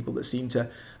amazing people that seem to,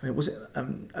 I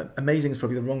mean, amazing is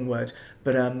probably the wrong word,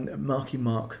 but Marky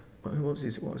Mark, what was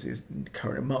his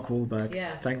current, Mark Wahlberg.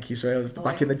 Yeah. Thank you. Sorry, I was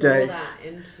back in the day. That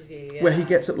interview, yeah. Where he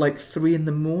gets up like 3 in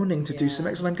the morning to do some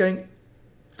exercise. I'm going,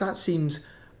 that seems,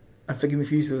 and forgive me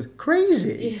for using this,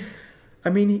 crazy. Yeah. I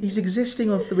mean, he's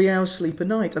existing on 3 hours sleep a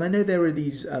night, and I know there are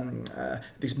these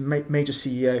major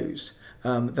CEOs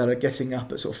that are getting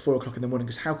up at sort of 4 o'clock in the morning,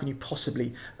 because how can you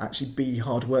possibly actually be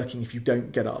hardworking if you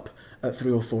don't get up at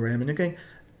 3 or 4 a.m? And you're going,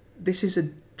 this is a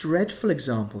dreadful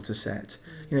example to set.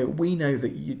 You know, we know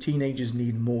that teenagers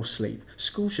need more sleep.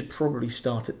 School should probably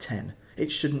start at 10.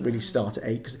 It shouldn't really start at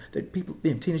 8, because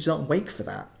teenagers aren't awake for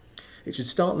that. It should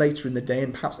start later in the day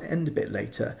and perhaps end a bit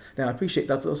later. Now, I appreciate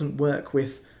that doesn't work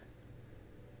with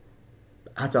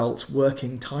adult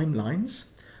working timelines,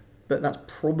 but that's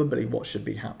probably what should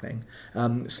be happening.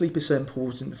 Sleep is so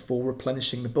important for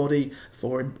replenishing the body.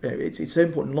 It's so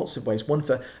important in lots of ways. One,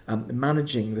 for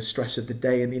managing the stress of the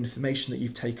day and the information that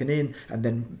you've taken in, and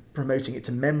then promoting it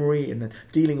to memory, and then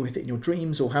dealing with it in your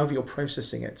dreams or however you're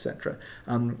processing it, etc.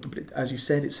 But as you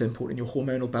said, it's so important in your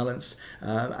hormonal balance,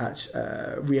 at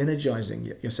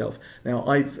re-energizing yourself. Now,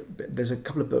 there's a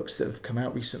couple of books that have come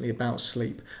out recently about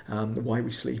sleep, why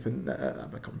we sleep, and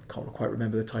I can't quite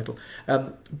remember the title,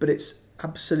 but it's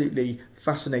absolutely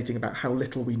fascinating about how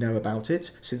little we know about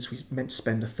it, since we meant to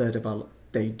spend a third of our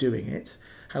day doing it,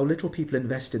 how little people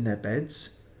invest in their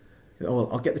beds. Oh,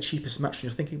 I'll get the cheapest mattress, and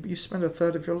you're thinking, but you spend a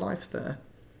third of your life there.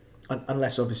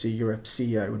 Unless, obviously, you're a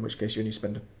CEO, in which case you only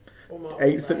spend Mark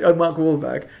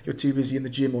Wahlberg. You're too busy in the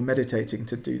gym or meditating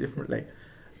to do differently.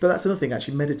 But that's another thing,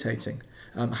 actually, meditating.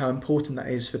 How important that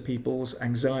is for people's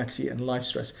anxiety and life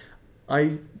stress.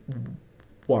 I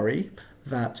worry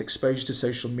that exposure to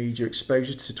social media,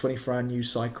 exposure to 24-hour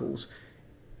news cycles,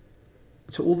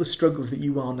 to all the struggles that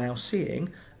you are now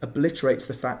seeing, obliterates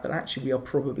the fact that actually we are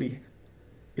probably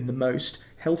in the most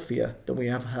healthier than we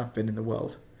ever have been in the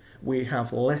world. We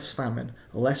have less famine,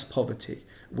 less poverty.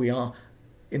 We are,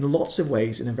 in lots of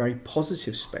ways, in a very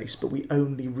positive space, but we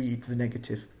only read the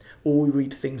negative, or we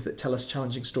read things that tell us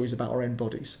challenging stories about our own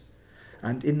bodies.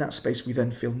 And in that space, we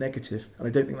then feel negative. And I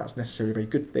don't think that's necessarily a very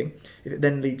good thing. If it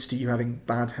then leads to you having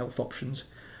bad health options,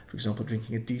 for example,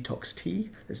 drinking a detox tea,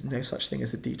 there's no such thing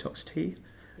as a detox tea.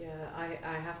 Yeah,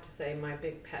 I have to say my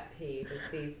big pet peeve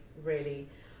is these really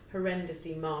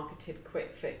horrendously marketed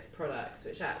quick fix products,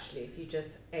 which actually, if you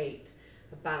just ate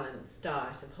a balanced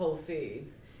diet of whole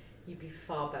foods, you'd be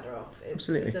far better off.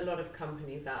 Absolutely. There's a lot of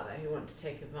companies out there who want to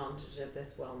take advantage of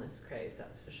this wellness craze,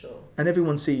 that's for sure. And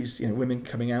everyone sees, women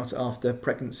coming out after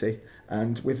pregnancy,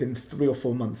 and within 3 or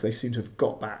 4 months they seem to have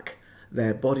got back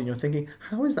their body, and you're thinking,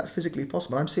 how is that physically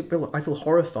possible? I feel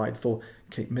horrified for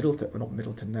Kate Middleton, well, not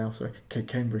Middleton now, sorry, Kate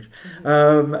Cambridge.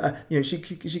 Mm-hmm.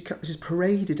 She's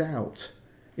paraded out,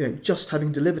 just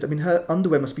having delivered. I mean, her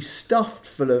underwear must be stuffed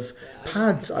full of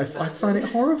pads. I find it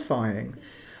horrifying.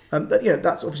 But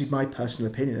that's obviously my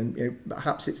personal opinion, and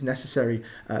perhaps it's necessary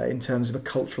in terms of a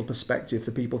cultural perspective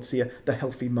for people to see the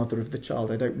healthy mother of the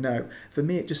child. I don't know. For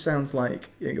me, it just sounds like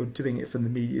you're doing it for the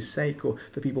media's sake, or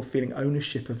for people feeling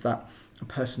ownership of that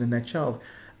person and their child.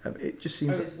 It just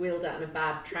seems. I was wheeled out in a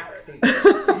bad tracksuit.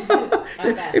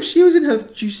 If she was in her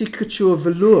juicy couture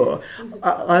velour,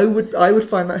 I would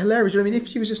find that hilarious. I mean, if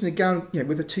she was just in a gown,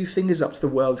 with her 2 fingers up to the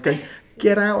world, going,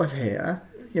 "Get out of here."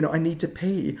 I need to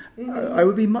pee. Mm-hmm. I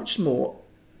would be much more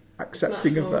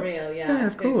accepting of that. Much more real, yeah. Yeah, I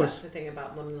of suppose course. That's the thing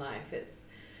about modern life. It's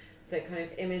the kind of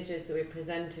images that we're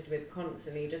presented with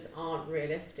constantly just aren't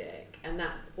realistic, and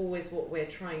that's always what we're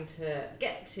trying to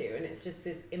get to. And it's just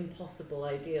this impossible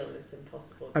ideal, this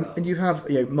impossible goal. And you have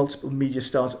multiple media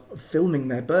stars filming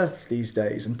their births these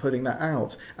days and putting that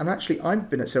out. And actually, I've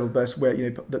been at several births where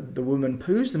the woman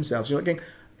poos themselves. You're like going,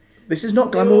 this is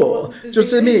not glamour.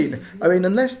 Just what I mean. I mean,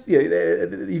 unless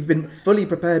you've been fully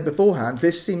prepared beforehand,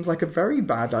 this seems like a very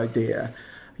bad idea.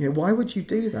 Why would you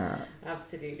do that?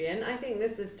 Absolutely. And I think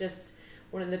this is just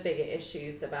one of the bigger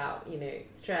issues about,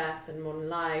 stress and modern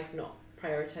life, not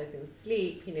prioritising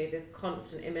sleep, this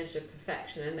constant image of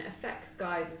perfection, and it affects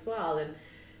guys as well. And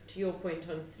to your point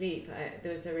on sleep,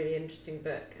 there was a really interesting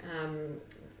book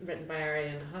written by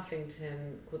Ariane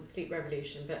Huffington called The Sleep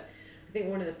Revolution, but I think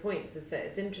one of the points is that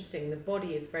it's interesting, the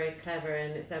body is very clever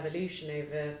in its evolution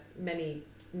over many,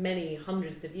 many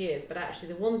hundreds of years, but actually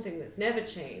the one thing that's never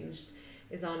changed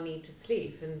is our need to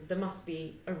sleep, and there must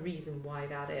be a reason why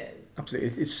that is.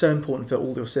 Absolutely. It's so important for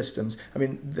all your systems. I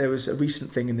mean, there was a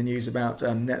recent thing in the news about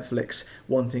Netflix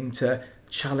wanting to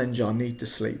challenge our need to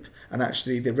sleep. And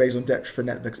actually the raison d'etre for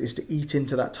Netflix is to eat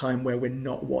into that time where we're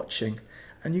not watching.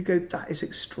 And you go, that is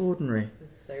extraordinary.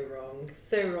 It's so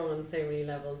wrong on so many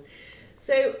levels.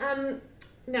 So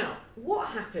now, what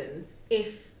happens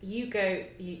if you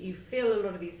feel a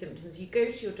lot of these symptoms, you go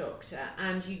to your doctor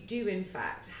and you do in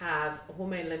fact have a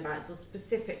hormonal imbalance, or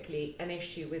specifically an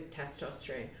issue with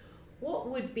testosterone? What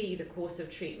would be the course of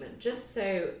treatment? Just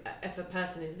so if a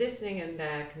person is listening and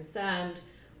they're concerned,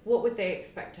 what would they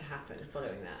expect to happen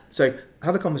following that? So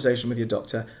have a conversation with your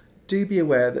doctor. Do be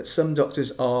aware that some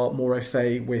doctors are more au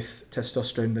fait with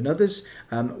testosterone than others.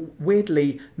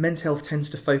 Weirdly, men's health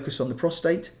tends to focus on the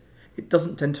prostate. It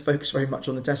doesn't tend to focus very much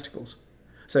on the testicles.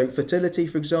 So fertility,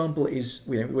 for example, is,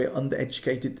 we're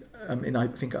undereducated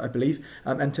I believe,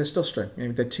 and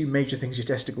testosterone. They're two major things your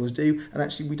testicles do, and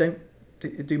actually we don't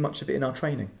do much of it in our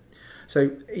training.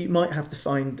 So you might have to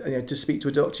find, to speak to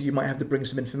a doctor, you might have to bring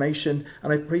some information,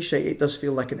 and I appreciate it does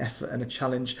feel like an effort and a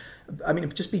challenge. I mean,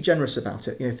 just be generous about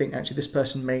it. Think actually this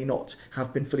person may not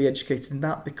have been fully educated in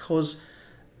that, because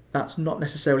that's not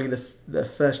necessarily the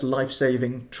first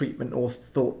life-saving treatment or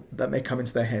thought that may come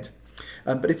into their head.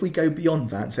 But if we go beyond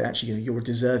that and say, actually, you're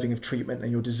deserving of treatment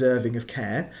and you're deserving of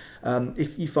care,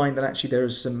 if you find that actually there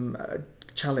is some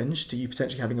challenge to you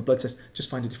potentially having a blood test, just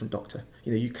find a different doctor.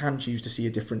 You can choose to see a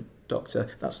different doctor.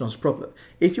 That's not a problem.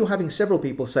 If you're having several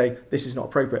people say this is not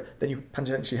appropriate, then you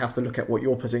potentially have to look at what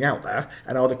you're putting out there,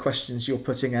 and are the questions you're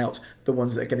putting out the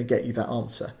ones that are going to get you that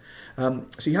answer.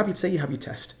 So you have your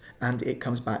test, and it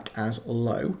comes back as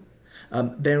low.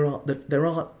 There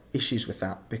are issues with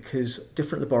that, because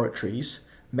different laboratories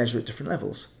measure at different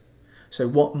levels. So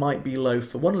what might be low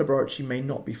for one laboratory may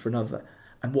not be for another,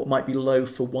 and what might be low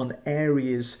for one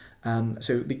area's,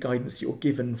 so the guidance you're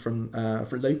given for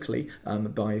locally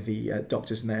by the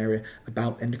doctors in the area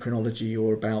about endocrinology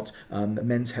or about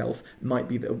men's health might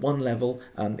be that one level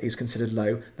is considered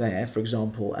low there, for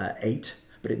example 8,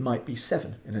 but it might be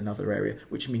 7 in another area,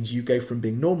 which means you go from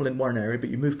being normal in one area, but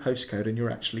you move postcode and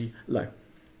you're actually low.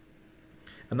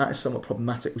 And that is somewhat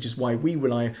problematic, which is why we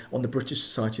rely on the British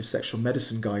Society of Sexual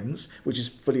Medicine guidance, which is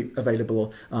fully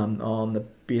available on the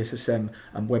BSSM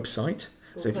website.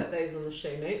 We'll put those on the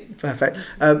show notes. Perfect.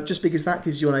 Just because that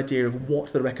gives you an idea of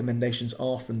what the recommendations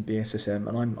are from the BSSM,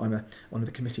 and I'm one of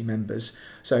the committee members.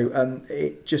 So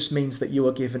it just means that you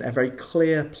are given a very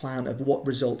clear plan of what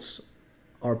results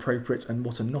are appropriate and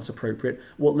what are not appropriate,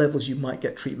 what levels you might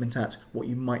get treatment at, what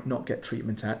you might not get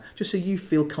treatment at, just so you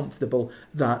feel comfortable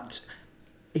that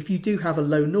if you do have a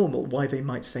low normal, why they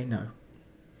might say no.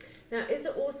 Now, is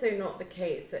it also not the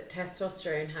case that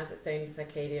testosterone has its own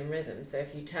circadian rhythm? So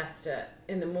if you test it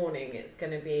in the morning, it's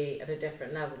going to be at a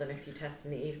different level than if you test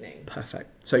in the evening?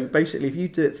 Perfect. So basically, if you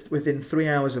do it within 3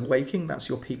 hours of waking, that's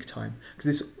your peak time.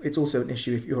 Because it's also an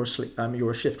issue if you're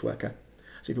a shift worker.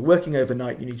 So if you're working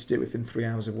overnight, you need to do it within 3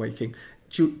 hours of waking.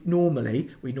 We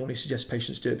normally suggest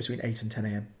patients do it between 8 and 10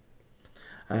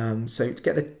 a.m. So to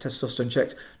get the testosterone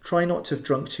checked, try not to have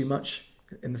drunk too much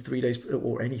in the 3 days,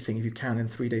 or anything if you can in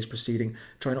 3 days preceding.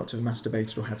 Try not to have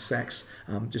masturbated or had sex.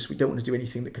 We don't want to do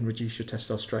anything that can reduce your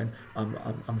testosterone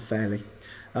unfairly.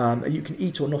 You can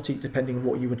eat or not eat depending on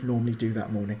what you would normally do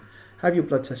that morning. Have your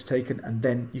blood test taken, and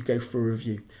then you go for a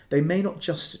review. They may not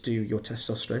just do your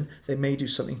testosterone, they may do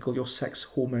something called your sex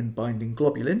hormone binding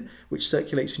globulin, which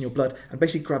circulates in your blood and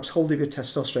basically grabs hold of your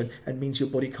testosterone and means your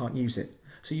body can't use it.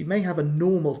 So you may have a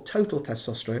normal total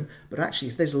testosterone, but actually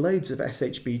if there's loads of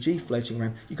SHBG floating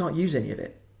around, you can't use any of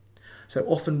it. So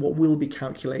often what will be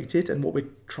calculated, and what we're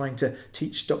trying to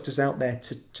teach doctors out there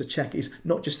to check, is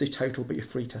not just the total, but your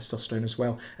free testosterone as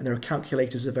well. And there are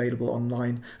calculators available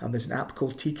online. There's an app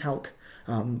called T-Calc.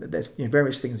 There's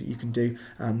various things that you can do.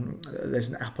 There's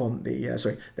an app on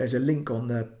there's a link on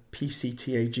the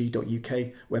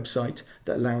pctag.uk website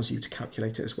that allows you to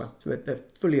calculate it as well. So they're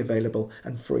fully available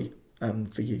and free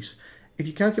for use. If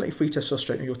you calculate free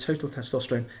testosterone or your total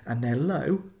testosterone and they're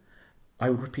low, I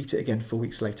would repeat it again 4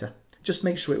 weeks later. Just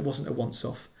make sure it wasn't a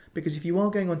once-off, because if you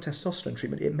are going on testosterone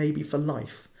treatment, it may be for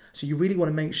life. So you really want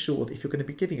to make sure that if you're going to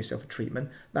be giving yourself a treatment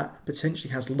that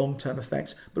potentially has long-term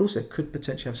effects, but also could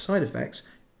potentially have side effects,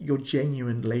 you're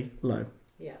genuinely low.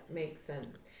 Yeah, makes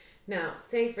sense. Now,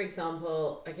 say for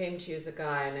example, I came to you as a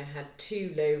guy and I had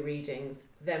 2 low readings,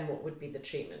 then what would be the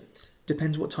treatment?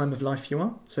 Depends what time of life you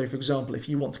are. So for example, if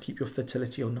you want to keep your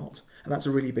fertility or not, and that's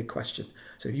a really big question.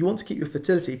 So if you want to keep your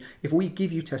fertility, if we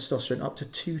give you testosterone, up to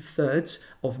 2/3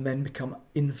 of men become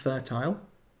infertile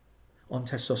on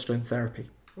testosterone therapy.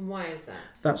 And why is that?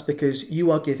 That's because you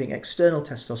are giving external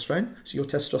testosterone, so your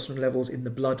testosterone levels in the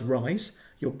blood rise.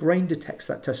 Your brain detects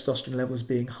that testosterone level as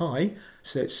being high,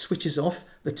 so it switches off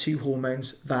the two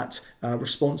hormones that are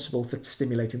responsible for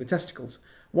stimulating the testicles.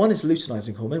 One is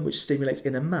luteinizing hormone, which stimulates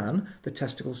in a man the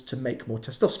testicles to make more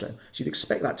testosterone. So you'd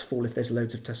expect that to fall if there's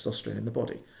loads of testosterone in the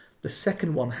body. The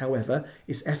second one, however,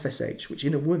 is FSH, which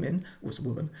in a woman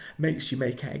makes you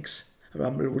make eggs,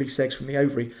 release eggs from the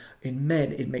ovary. In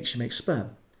men, it makes you make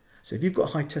sperm. So if you've got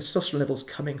high testosterone levels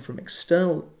coming from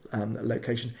external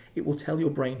location, it will tell your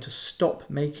brain to stop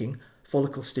making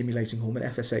follicle-stimulating hormone,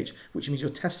 FSH, which means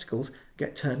your testicles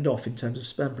get turned off in terms of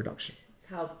sperm production. It's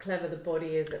how clever the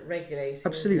body is at regulating.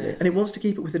 Absolutely. Isn't it? And it wants to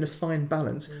keep it within a fine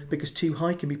balance because too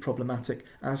high can be problematic,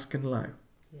 as can low.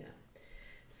 Yeah.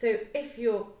 So if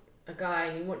you're a guy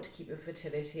and you want to keep your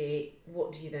fertility,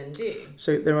 what do you then do?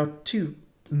 So there are two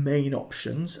main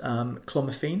options.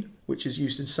 Clomiphene, which is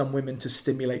used in some women to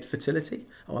stimulate fertility,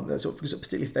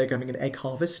 particularly if they're having an egg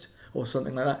harvest or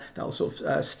something like that. That will sort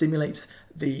of stimulate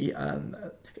the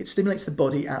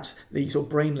body at the sort of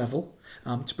brain level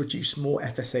to produce more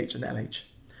FSH and LH.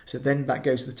 So then that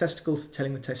goes to the testicles,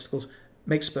 telling the testicles,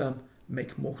 make sperm,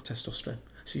 make more testosterone.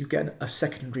 So you get a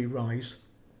secondary rise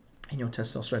in your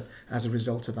testosterone as a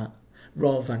result of that,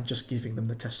 rather than just giving them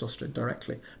the testosterone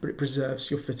directly. But it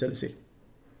preserves your fertility.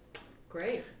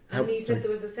 Great. And you said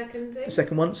there was a second thing? The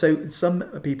second one. So some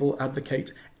people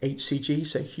advocate HCG,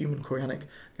 so human chorionic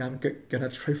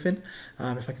gonadotrophin,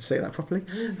 if I can say that properly.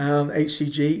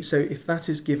 HCG. So if that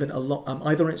is given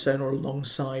either on its own or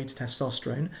alongside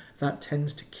testosterone, that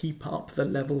tends to keep up the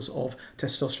levels of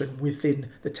testosterone within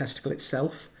the testicle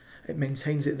itself. It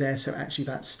maintains it there, so actually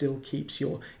that still keeps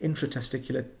your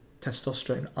intratesticular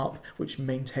testosterone up, which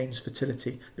maintains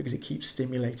fertility because it keeps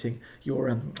stimulating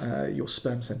your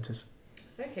sperm centres.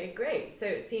 Okay, great. So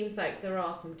it seems like there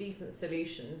are some decent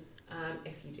solutions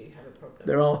if you do have a problem.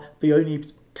 There are. The only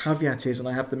caveat is, and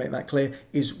I have to make that clear,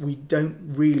 is we don't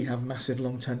really have massive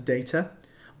long-term data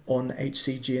on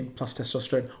HCG and plus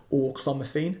testosterone or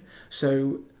clomiphene.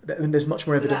 So there's much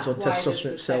more evidence on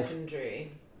testosterone itself.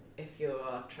 Secondary, if you're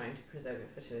trying to preserve your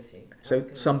fertility. So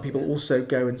some people also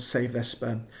go and save their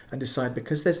sperm and decide,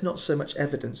 because there's not so much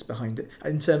evidence behind it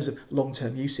in terms of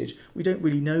long-term usage. We don't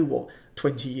really know what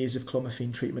 20 years of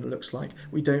clomiphene treatment looks like.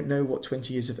 We don't know what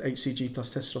 20 years of HCG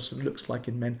plus testosterone looks like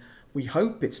in men. We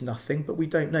hope it's nothing, but we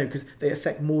don't know because they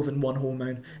affect more than one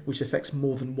hormone, which affects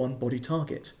more than one body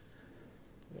target.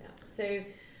 Yeah. So,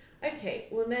 okay,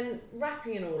 well then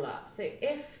wrapping it all up. So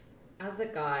if, as a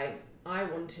guy, I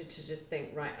wanted to just think,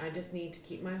 right, I just need to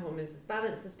keep my hormones as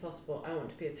balanced as possible, I want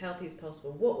to be as healthy as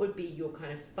possible, what would be your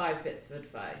kind of 5 bits of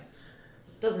advice?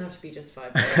 Doesn't have to be just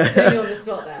 5 bits. I'm putting you on the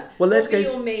spot there. Well, what would be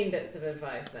your main bits of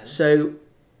advice then? So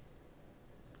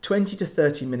 20 to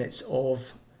 30 minutes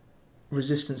of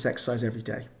resistance exercise every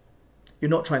day. You're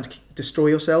not trying to destroy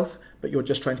yourself, but you're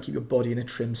just trying to keep your body in a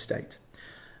trim state.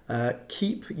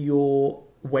 Keep your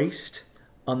waist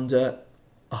under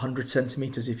 100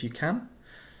 centimetres if you can.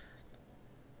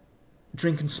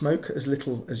 Drink and smoke as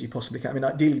little as you possibly can. I mean,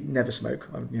 ideally, never smoke.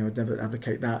 I'd never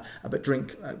advocate that. But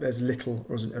drink as little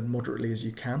or as moderately as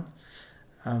you can.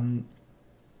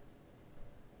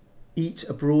 Eat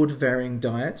a broad, varying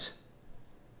diet.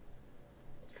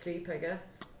 Sleep, I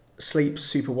guess. Sleep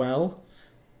super well.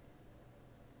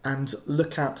 And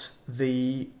look at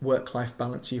the work-life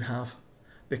balance you have.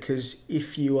 Because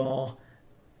if you are,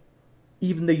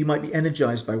 even though you might be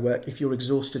energized by work, if you're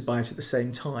exhausted by it at the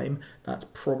same time, that's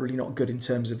probably not good in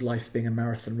terms of life being a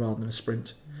marathon rather than a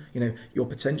sprint. You're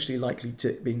potentially likely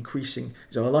to be increasing.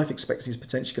 So our life expectancy is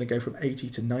potentially going to go from 80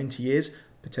 to 90 years,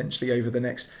 potentially over the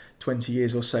next 20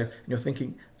 years or so. And you're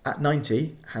thinking, at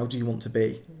 90, how do you want to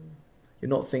be? You're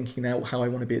not thinking now how I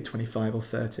want to be at 25 or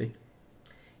 30.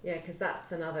 Yeah, because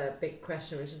that's another big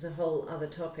question, which is a whole other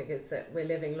topic, is that we're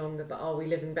living longer, but are we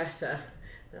living better?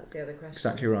 That's the other question.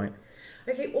 Exactly right.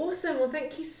 Okay, awesome. Well,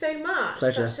 thank you so much.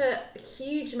 Pleasure. Such a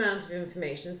huge amount of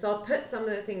information. So I'll put some of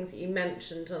the things that you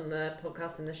mentioned on the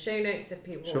podcast in the show notes if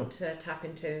people want to tap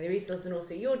into the resource, and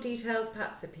also your details,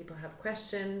 perhaps if people have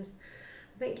questions.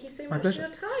 Thank you so much for your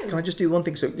time. Can I just do one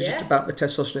thing? So just about the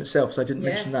testosterone itself, so I didn't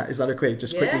mention that. Is that okay?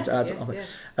 Just quickly to add.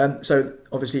 Yes. So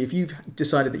obviously, if you've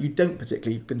decided that you don't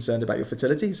particularly concerned about your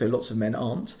fertility, so lots of men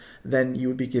aren't, then you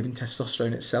would be given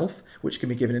testosterone itself, which can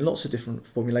be given in lots of different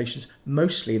formulations.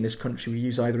 Mostly in this country, we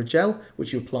use either a gel,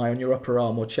 which you apply on your upper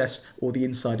arm or chest, or the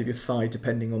inside of your thigh,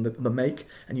 depending on the make,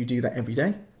 and you do that every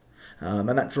day.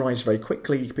 And that dries very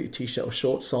quickly. You can put your t-shirt or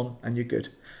shorts on and you're good.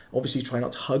 Obviously, try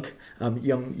not to hug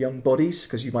young bodies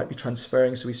because you might be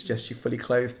transferring, so we suggest you fully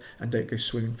clothed and don't go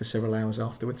swimming for several hours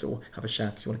afterwards or have a shower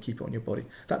because you want to keep it on your body.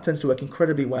 That tends to work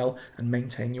incredibly well and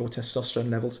maintain your testosterone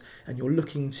levels, and you're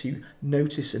looking to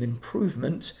notice an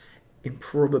improvement in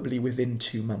probably within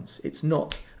 2 months. It's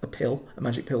not a pill, a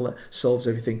magic pill that solves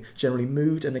everything. Generally,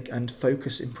 mood and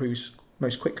focus improves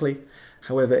most quickly.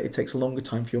 However, it takes a longer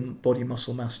time for your body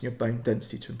muscle mass and your bone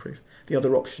density to improve. The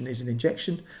other option is an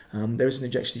injection. There is an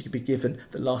injection you can be given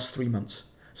that lasts 3 months.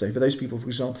 So for those people, for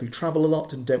example, who travel a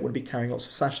lot and don't want to be carrying lots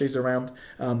of sachets around,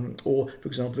 or for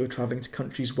example, who are travelling to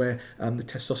countries where the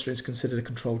testosterone is considered a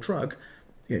controlled drug,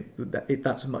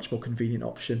 that's a much more convenient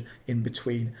option in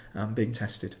between being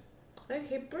tested.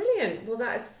 Okay, brilliant. Well,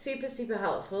 that is super, super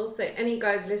helpful. So any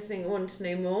guys listening want to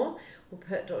know more, we'll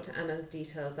put Dr. Anand's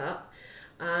details up.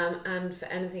 And for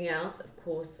anything else, of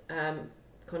course,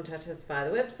 contact us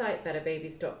via the website,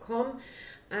 betterbabies.com,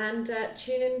 and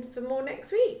tune in for more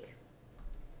next week.